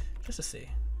just to see.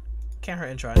 Can't hurt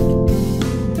in trying.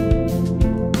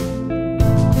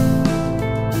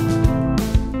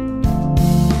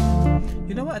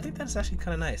 You know what? I think that's actually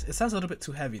kind of nice. It sounds a little bit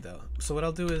too heavy though. So what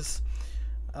I'll do is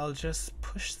I'll just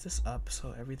push this up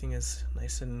so everything is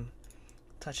nice and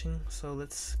touching. So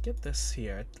let's get this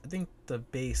here. I think the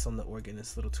bass on the organ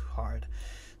is a little too hard,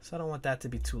 so I don't want that to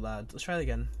be too loud. Let's try it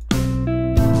again.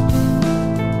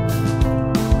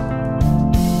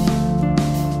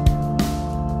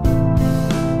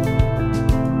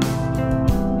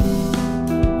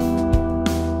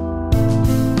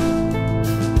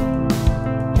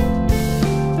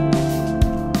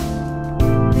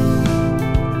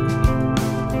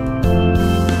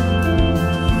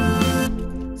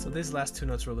 These last two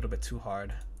notes were a little bit too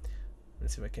hard.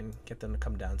 Let's see if I can get them to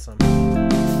come down some.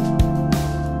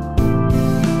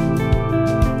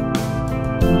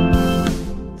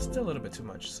 Still a little bit too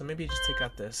much, so maybe just take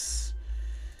out this.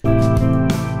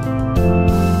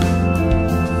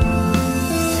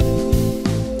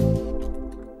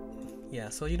 Yeah,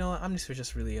 so you know what, Omnisphere is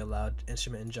just really a loud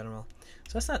instrument in general.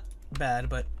 So that's not bad,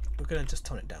 but we're gonna just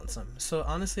tone it down some. So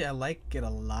honestly, I like it a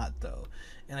lot though,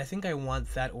 and I think I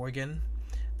want that organ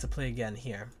to play again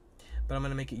here, but I'm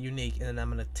gonna make it unique, and then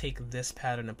I'm gonna take this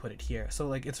pattern and put it here. So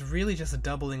like it's really just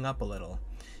doubling up a little,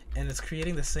 and it's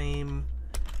creating the same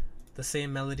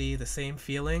melody, the same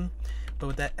feeling, but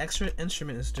what that extra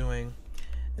instrument is doing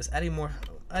is adding more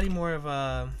of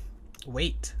a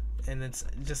weight, and it's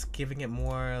just giving it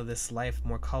more of this life,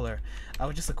 more color. I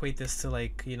would just equate this to,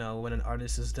 like, you know, when an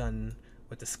artist is done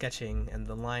with the sketching and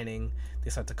the lining, they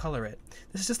start to color it.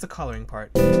 This is just the coloring part.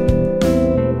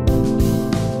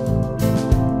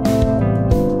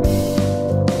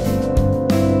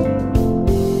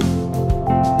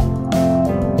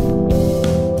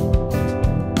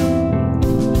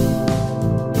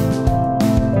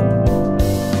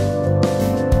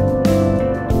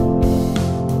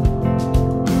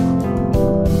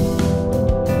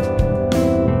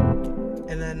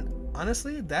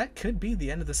 Honestly, that could be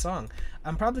the end of the song.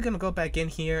 I'm probably gonna go back in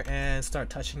here and start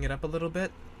touching it up a little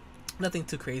bit. Nothing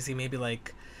too crazy. Maybe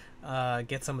like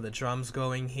get some of the drums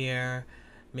going here.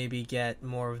 Maybe get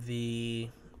more of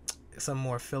some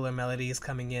more filler melodies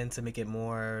coming in to make it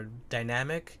more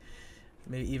dynamic.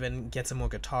 Maybe even get some more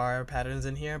guitar patterns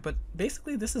in here. But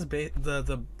basically, this is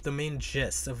the main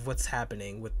gist of what's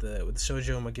happening with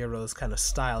Shoji Meguro's kind of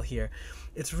style here.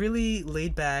 It's really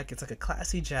laid back. It's like a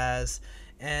classy jazz.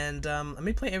 And let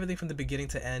me play everything from the beginning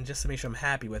to end just to make sure I'm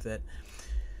happy with it.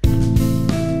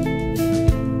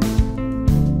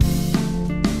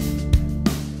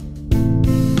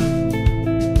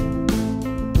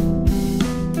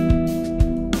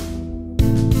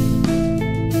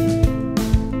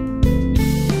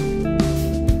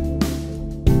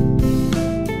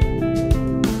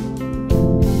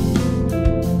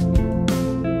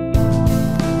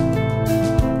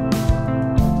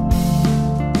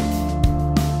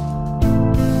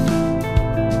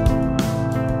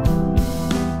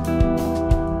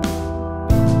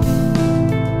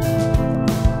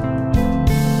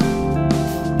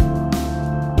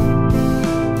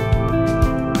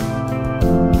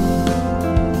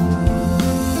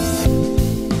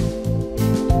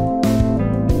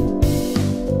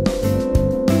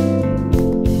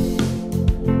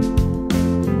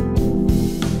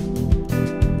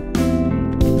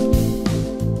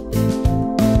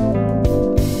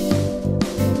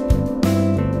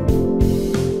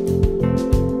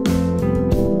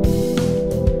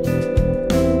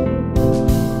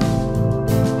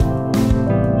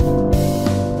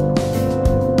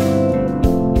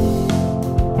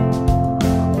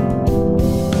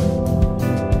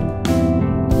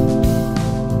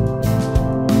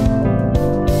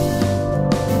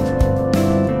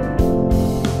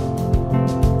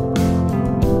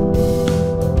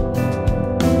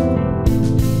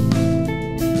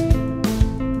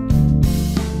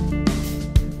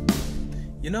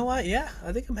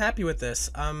 I think I'm happy with this.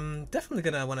 I'm definitely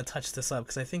gonna want to touch this up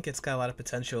because I think it's got a lot of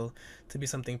potential to be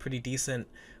something pretty decent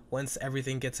once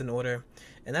everything gets in order.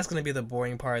 And that's gonna be the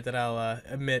boring part that I'll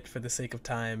omit for the sake of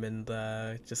time and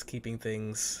just keeping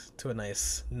things to a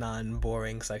nice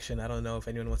non-boring section. I don't know if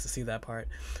anyone wants to see that part,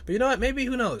 but you know what? Maybe,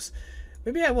 who knows?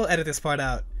 Maybe I will edit this part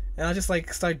out and I'll just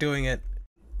like start doing it.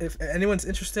 If anyone's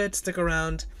interested, stick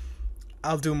around.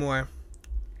 I'll do more.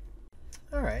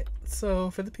 Alright, so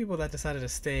for the people that decided to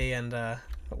stay and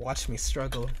watch me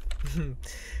struggle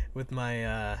with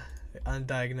my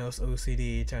undiagnosed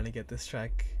OCD trying to get this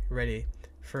track ready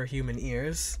for human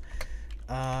ears,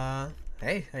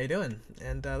 hey, how you doing?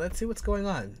 And let's see what's going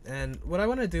on. And what I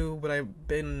want to do, what I've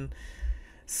been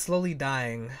slowly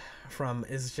dying from,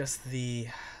 is just the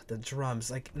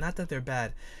drums. Like, not that they're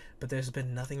bad, but there's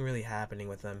been nothing really happening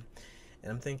with them.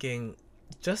 And I'm thinking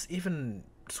just even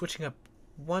switching up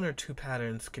one or two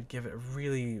patterns could give it a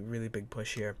really, really big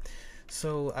push here.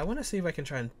 So I want to see if I can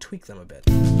try and tweak them a bit.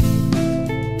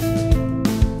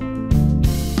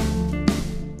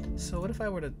 So what if I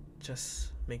were to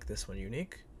just make this one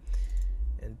unique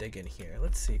and dig in here?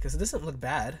 Let's see, because it doesn't look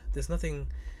bad. There's nothing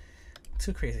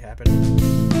too crazy happening.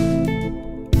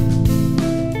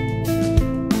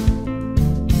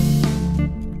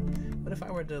 What if I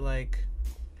were to, like,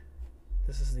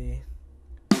 this is the,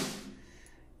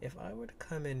 if I were to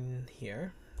come in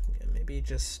here and maybe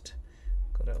just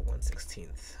go to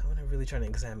 1/16th, I want to really try to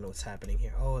examine what's happening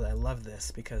here. Oh, I love this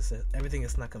because everything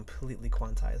is not completely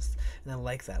quantized, and I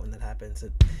like that when that happens.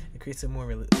 It creates a more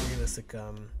realistic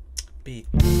beat.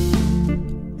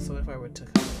 So if I were to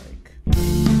kind of like,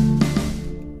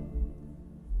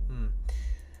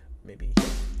 maybe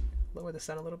lower the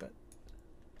sound a little bit.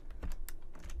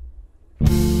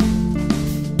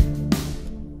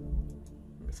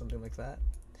 Maybe something like that.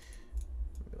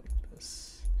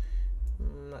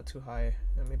 Not too high,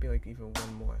 and maybe like even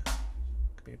one more.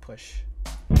 Could be a push.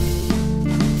 Maybe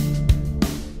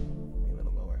a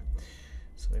little lower.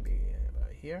 So maybe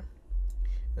about here.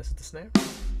 This is the snare.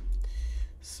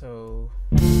 So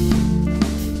let me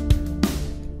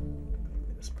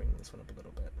just bring this one up a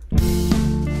little bit.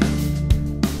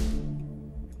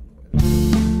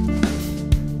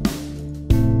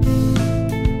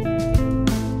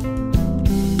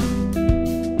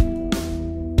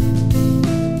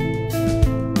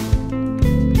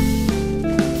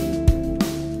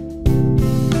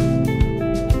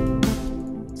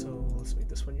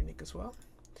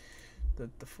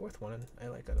 The fourth one, I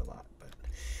like that a lot, but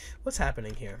what's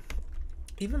happening here?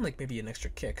 Even like maybe an extra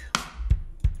kick.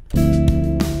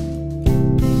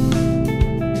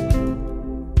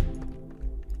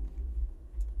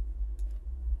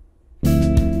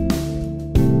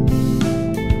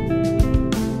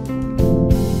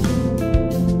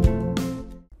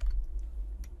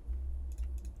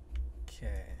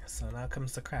 Okay, so now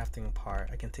comes the crafting part.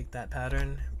 I can take that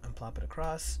pattern and plop it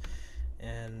across,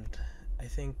 and I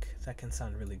think that can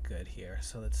sound really good here.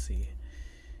 So let's see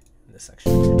in this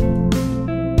section.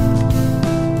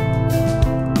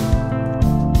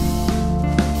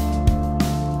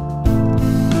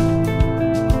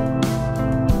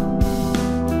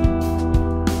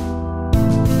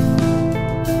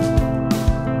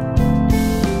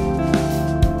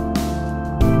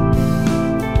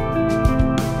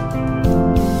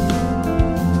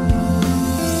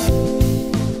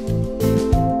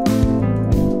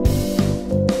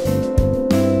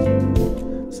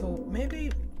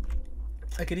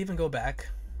 I could even go back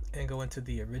and go into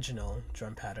the original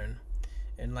drum pattern,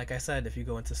 and like I said, if you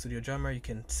go into Studio Drummer, you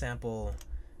can sample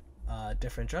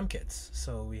different drum kits.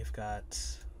 So we've got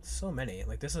so many,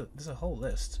 like there's a whole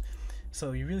list,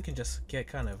 so you really can just get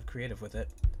kind of creative with it.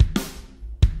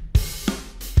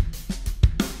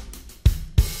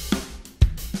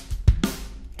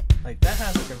 Like that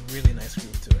has like a really nice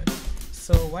groove to it,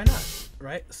 so why not,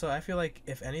 right? So I feel like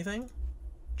if anything,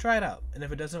 try it out, and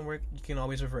if it doesn't work, you can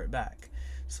always revert back.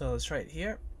 So let's try it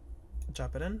here,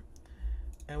 drop it in,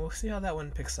 and we'll see how that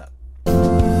one picks up. So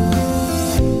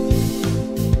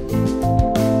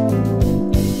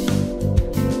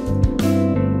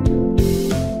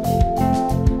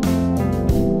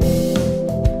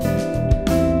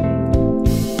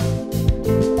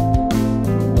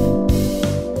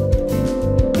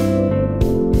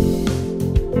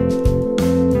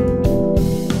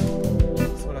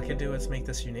what I can do is make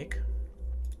this unique,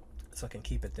 so I can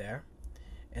keep it there.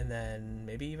 And then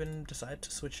maybe even decide to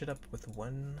switch it up with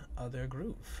one other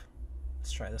groove.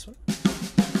 Let's try this one.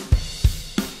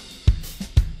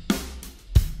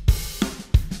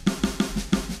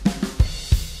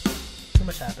 Too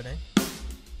much happening.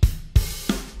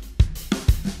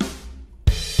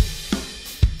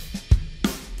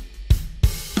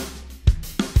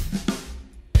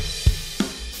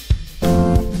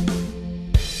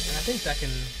 think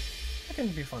that can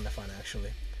be fun to find actually.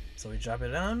 So we drop it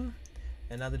down,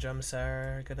 and now the drums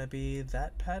are gonna be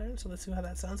that pattern. So let's see how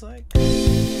that sounds like.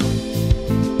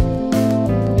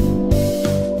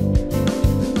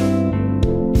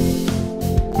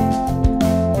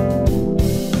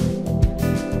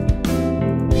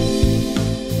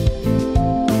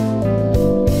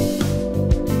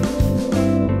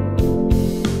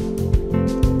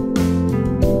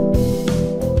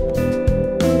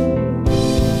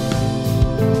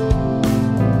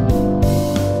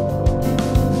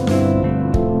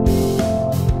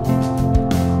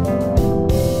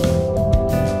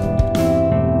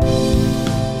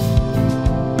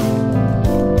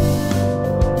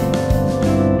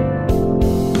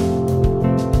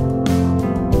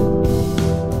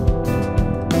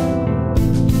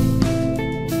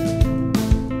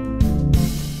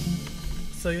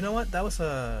 So you know what, that was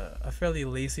a fairly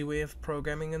lazy way of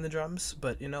programming in the drums,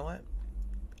 but you know what,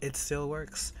 it still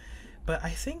works. But I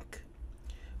think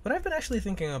what I've been actually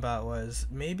thinking about was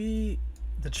maybe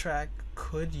the track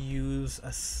could use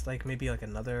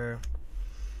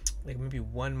maybe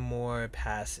one more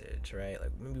passage, right?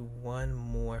 Like maybe one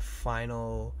more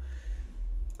final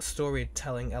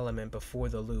storytelling element before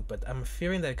the loop, but I'm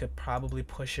fearing that it could probably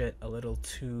push it a little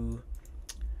too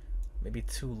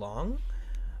long.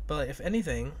 But if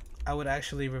anything, I would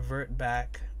actually revert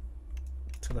back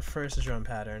to the first drum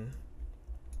pattern,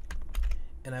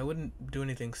 and I wouldn't do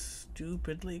anything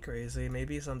stupidly crazy.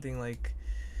 Maybe something like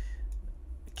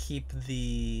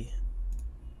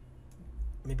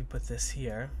maybe put this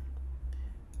here,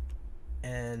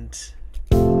 and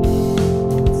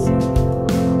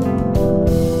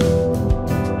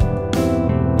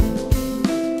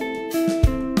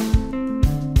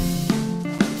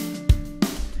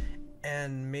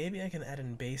maybe I can add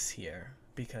in bass here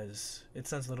because it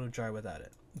sounds a little dry without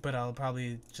it. But I'll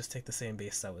probably just take the same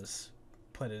bass that was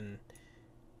put in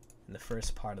the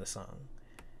first part of the song.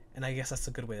 And I guess that's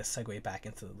a good way to segue back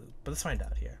into the loop. But let's find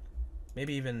out here.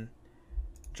 Maybe even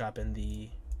drop in the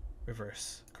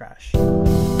reverse crash.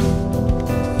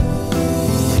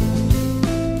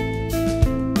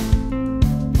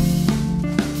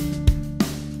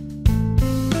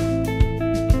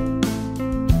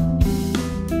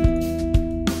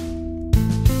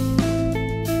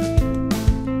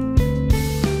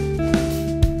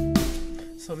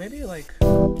 So maybe like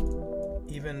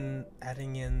even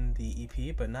adding in the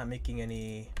EP, but not making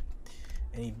any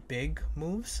big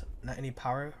moves, not any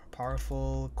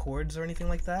powerful chords or anything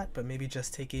like that, but maybe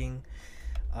just taking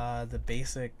the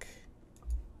basic.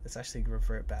 Let's actually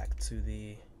revert back to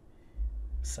the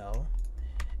cell,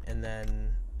 and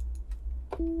then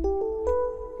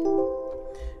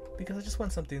because I just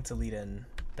want something to lead in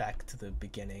back to the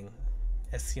beginning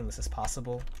as seamless as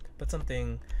possible, but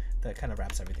something that kind of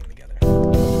wraps everything together.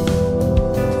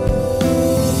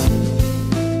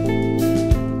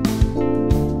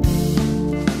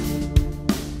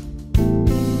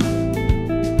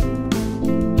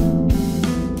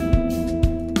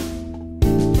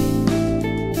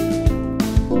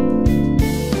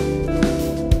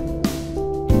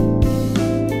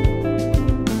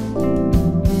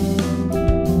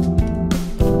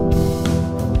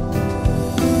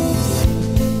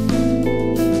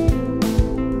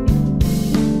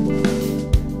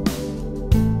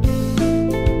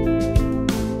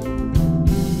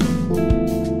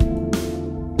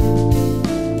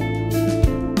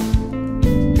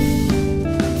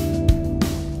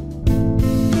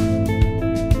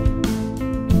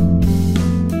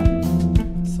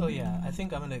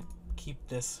 I'm gonna keep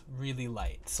this really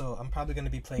light, so I'm probably gonna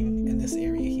be playing in this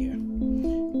area here,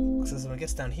 because when it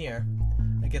gets down here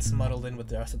it gets muddled in with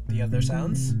the other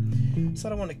sounds, so I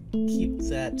don't want to keep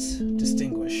that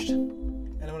distinguished,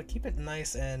 and I want to keep it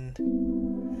nice and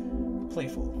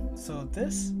playful. So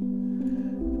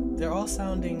they're all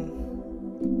sounding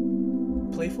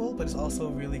playful, but it's also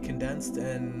really condensed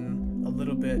and a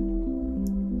little bit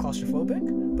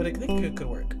claustrophobic, but I think it could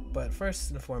work. But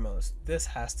first and foremost, this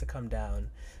has to come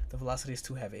down. The velocity is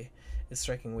too heavy. It's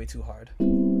striking way too hard.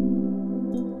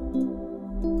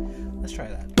 Let's try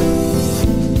that.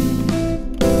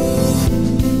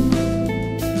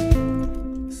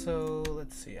 So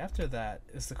let's see, after that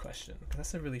is the question, because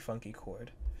that's a really funky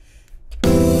chord.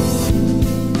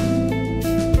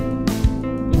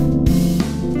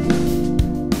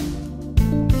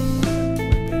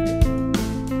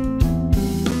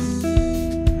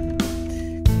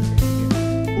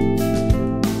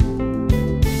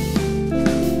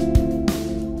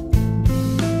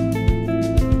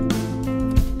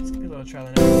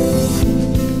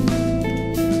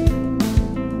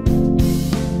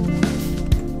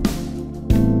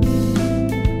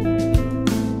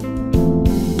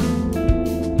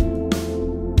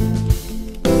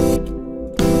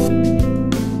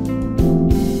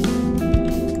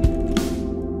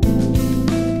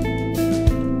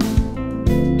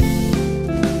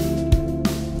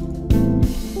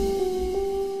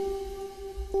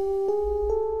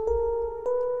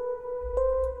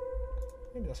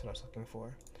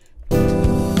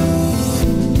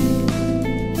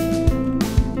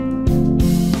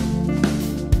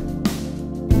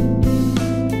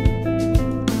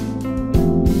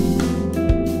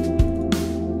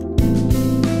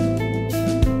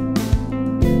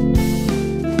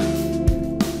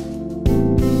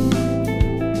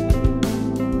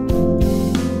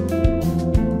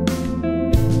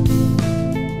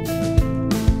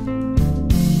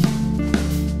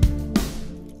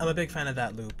 big fan of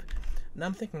that loop. Now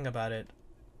I'm thinking about it.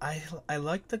 I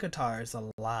like the guitars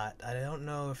a lot. I don't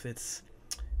know if it's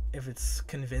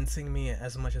convincing me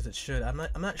as much as it should. I'm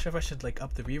not sure if I should like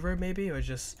up the reverb maybe, or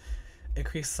just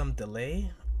increase some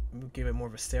delay, give it more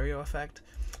of a stereo effect.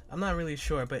 I'm not really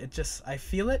sure, but I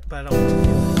feel it, but I don't really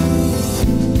feel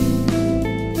it.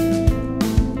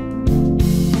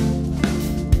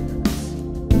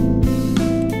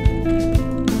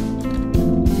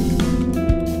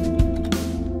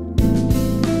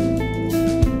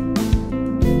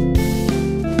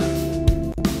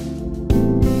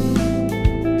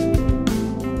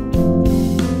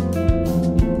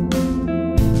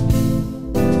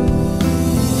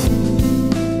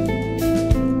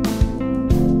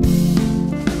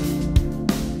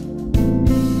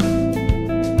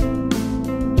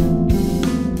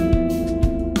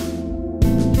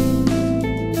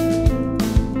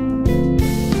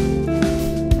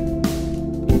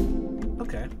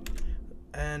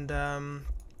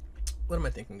 What am I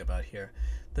thinking about here?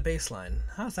 The bass line.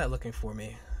 How's that looking for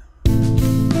me?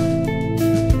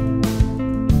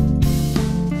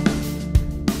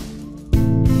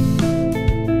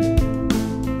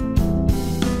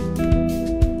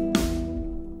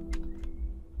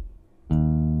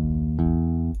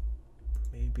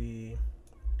 Maybe...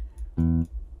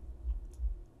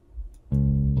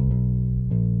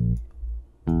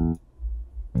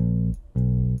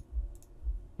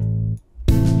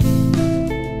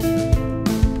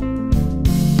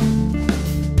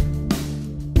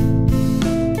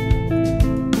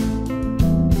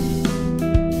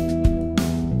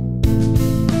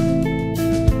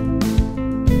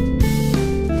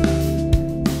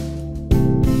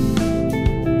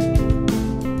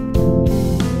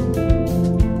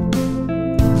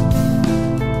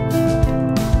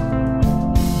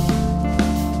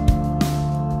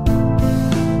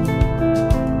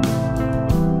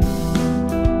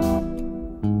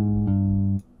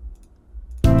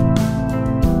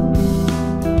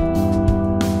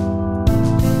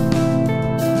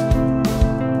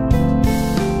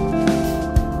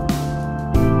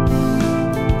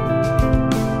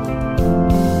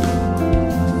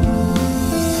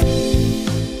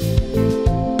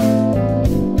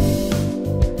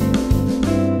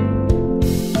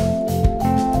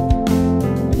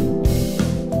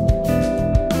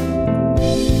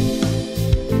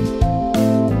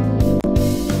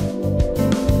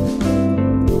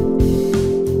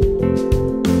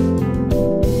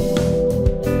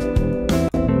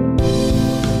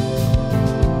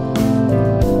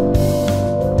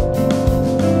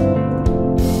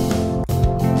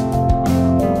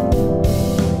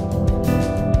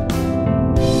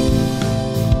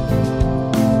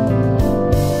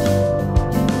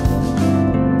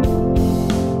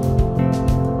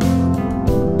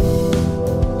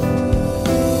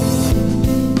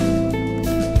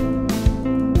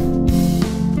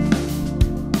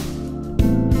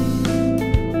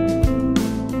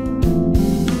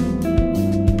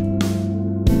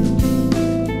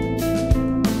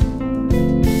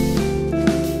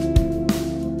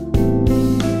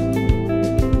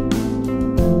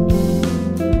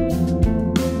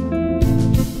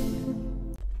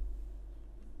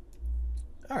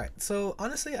 So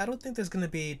honestly, I don't think there's going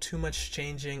to be too much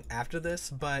changing after this,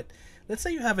 but let's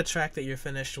say you have a track that you're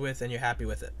finished with and you're happy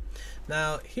with it.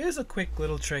 Now, here's a quick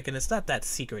little trick, and it's not that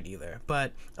secret either,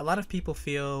 but a lot of people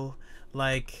feel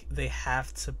like they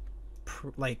have to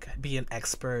be an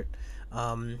expert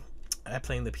at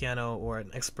playing the piano or an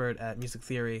expert at music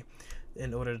theory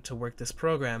in order to work this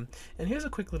program. And here's a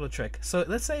quick little trick. So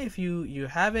let's say if you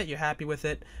have it, you're happy with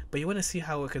it, but you want to see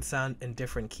how it could sound in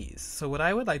different keys. So what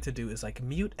I would like to do is like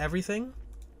mute everything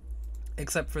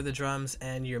except for the drums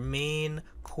and your main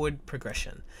chord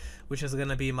progression, which is going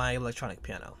to be my electronic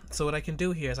piano. So what I can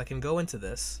do here is I can go into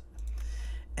this,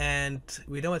 and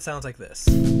we know it sounds like this.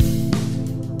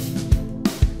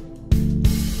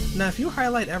 Now if you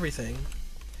highlight everything,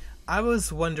 I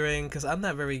was wondering, because I'm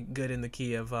not very good in the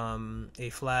key of A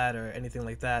flat or anything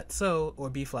like that, or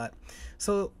B flat.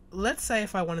 So let's say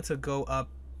if I wanted to go up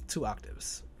 2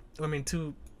 octaves,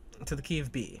 to the key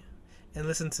of B, and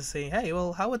listen to say, hey,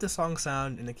 well, how would the song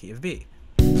sound in the key of B?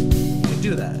 You can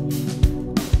do that,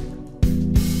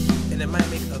 and it might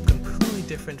make a completely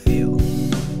different feel.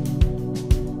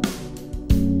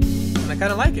 And I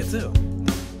kind of like it too.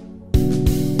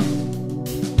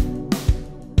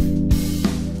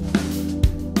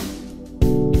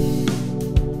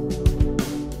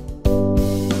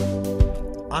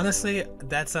 Honestly,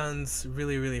 that sounds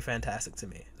really, really fantastic to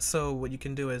me. So what you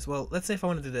can do is, well, let's say if I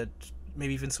wanted to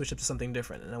maybe even switch up to something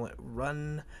different. And I went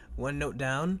run one note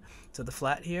down to the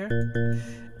flat here,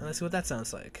 and let's see what that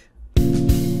sounds like.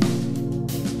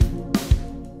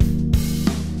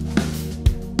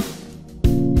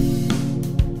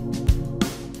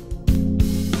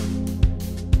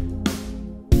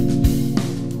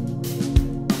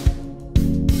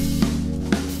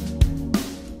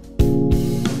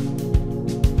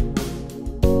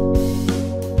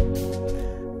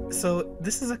 So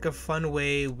this is like a fun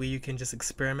way where you can just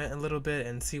experiment a little bit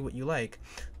and see what you like.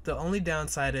 The only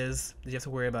downside is that you have to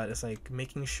worry about is like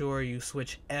making sure you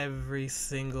switch every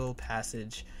single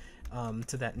passage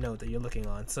to that note that you're looking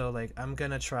on. So like I'm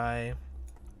gonna try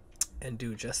and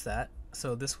do just that.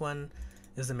 So this one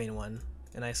is the main one,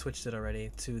 and I switched it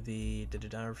already to the to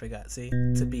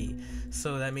B.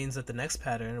 So that means that the next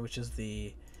pattern, which is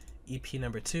the EP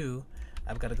number 2,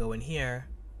 I've got to go in here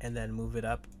and then move it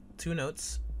up 2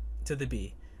 notes to the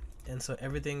B, and so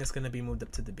everything is going to be moved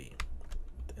up to the B.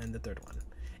 And the third one,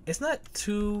 it's not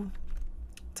too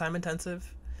time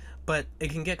intensive, but it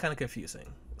can get kind of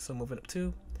confusing. So move it up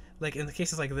 2, like in the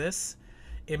cases like this,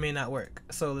 it may not work.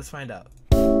 So let's find out.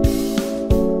 And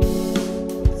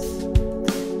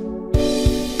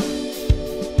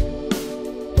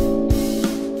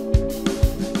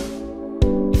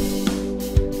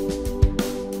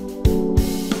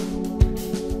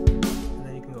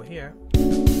then you can go here.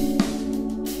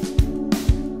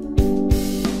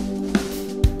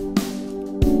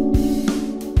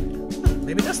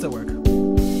 Maybe it does still work.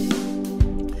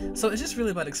 So it's just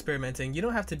really about experimenting. You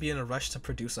don't have to be in a rush to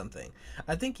produce something.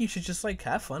 I think you should just like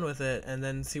have fun with it and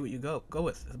then see what you go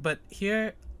with. But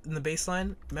here in the bass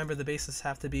line, remember the basses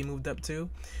have to be moved up too,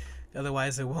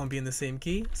 otherwise it won't be in the same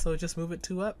key. So just move it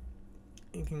 2 up.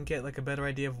 You can get like a better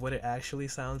idea of what it actually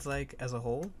sounds like as a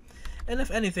whole. And if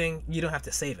anything, you don't have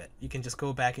to save it. You can just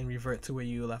go back and revert to where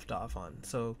you left off on.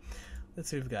 So let's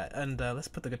see what we've got. And let's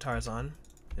put the guitars on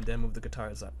and then move the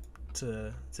guitars up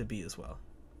to B as well.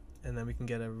 And then we can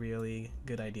get a really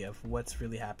good idea of what's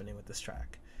really happening with this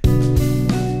track.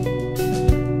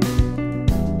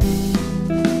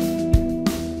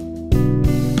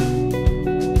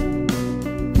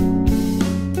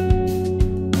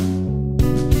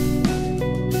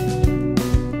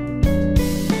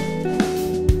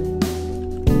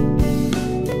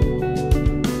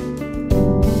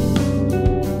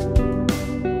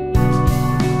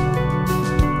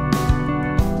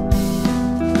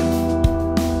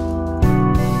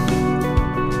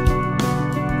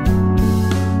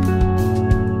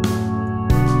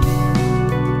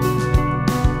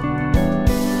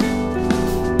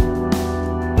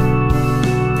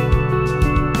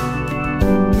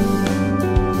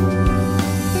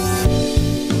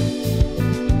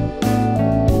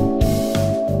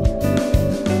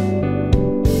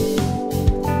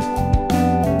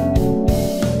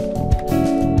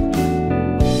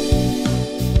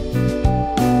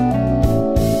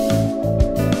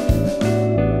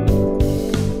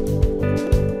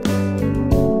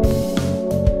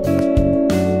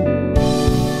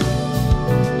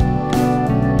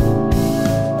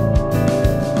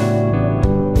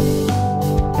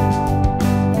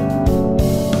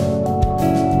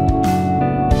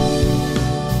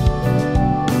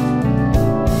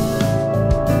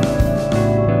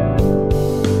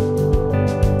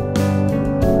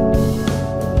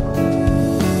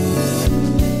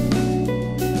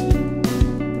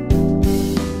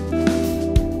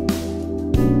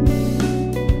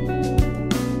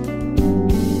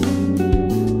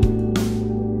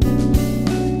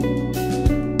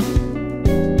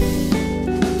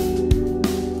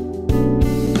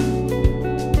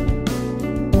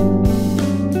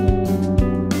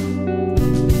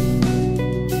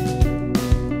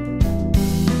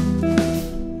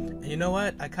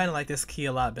 I kind of like this key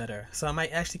a lot better, so I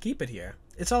might actually keep it here.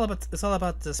 It's all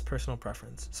about this personal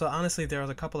preference. So honestly, there's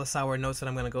a couple of sour notes that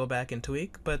I'm gonna go back and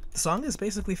tweak, but the song is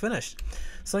basically finished.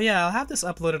 So yeah, I'll have this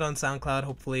uploaded on SoundCloud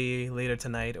hopefully later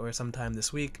tonight or sometime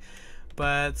this week.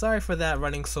 But sorry for that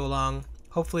running so long.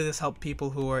 Hopefully this helped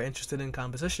people who are interested in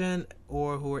composition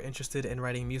or who are interested in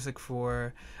writing music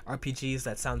for RPGs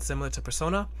that sound similar to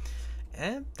Persona.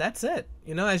 And that's it.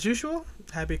 You know, as usual,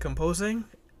 happy composing.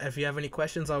 If you have any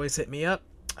questions, always hit me up.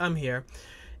 I'm here.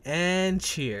 And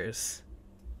cheers.